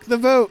it. Rock the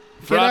vote.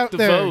 Get Rock out the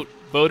there. vote.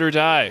 Vote or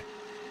die.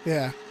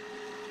 Yeah.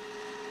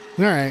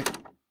 All right.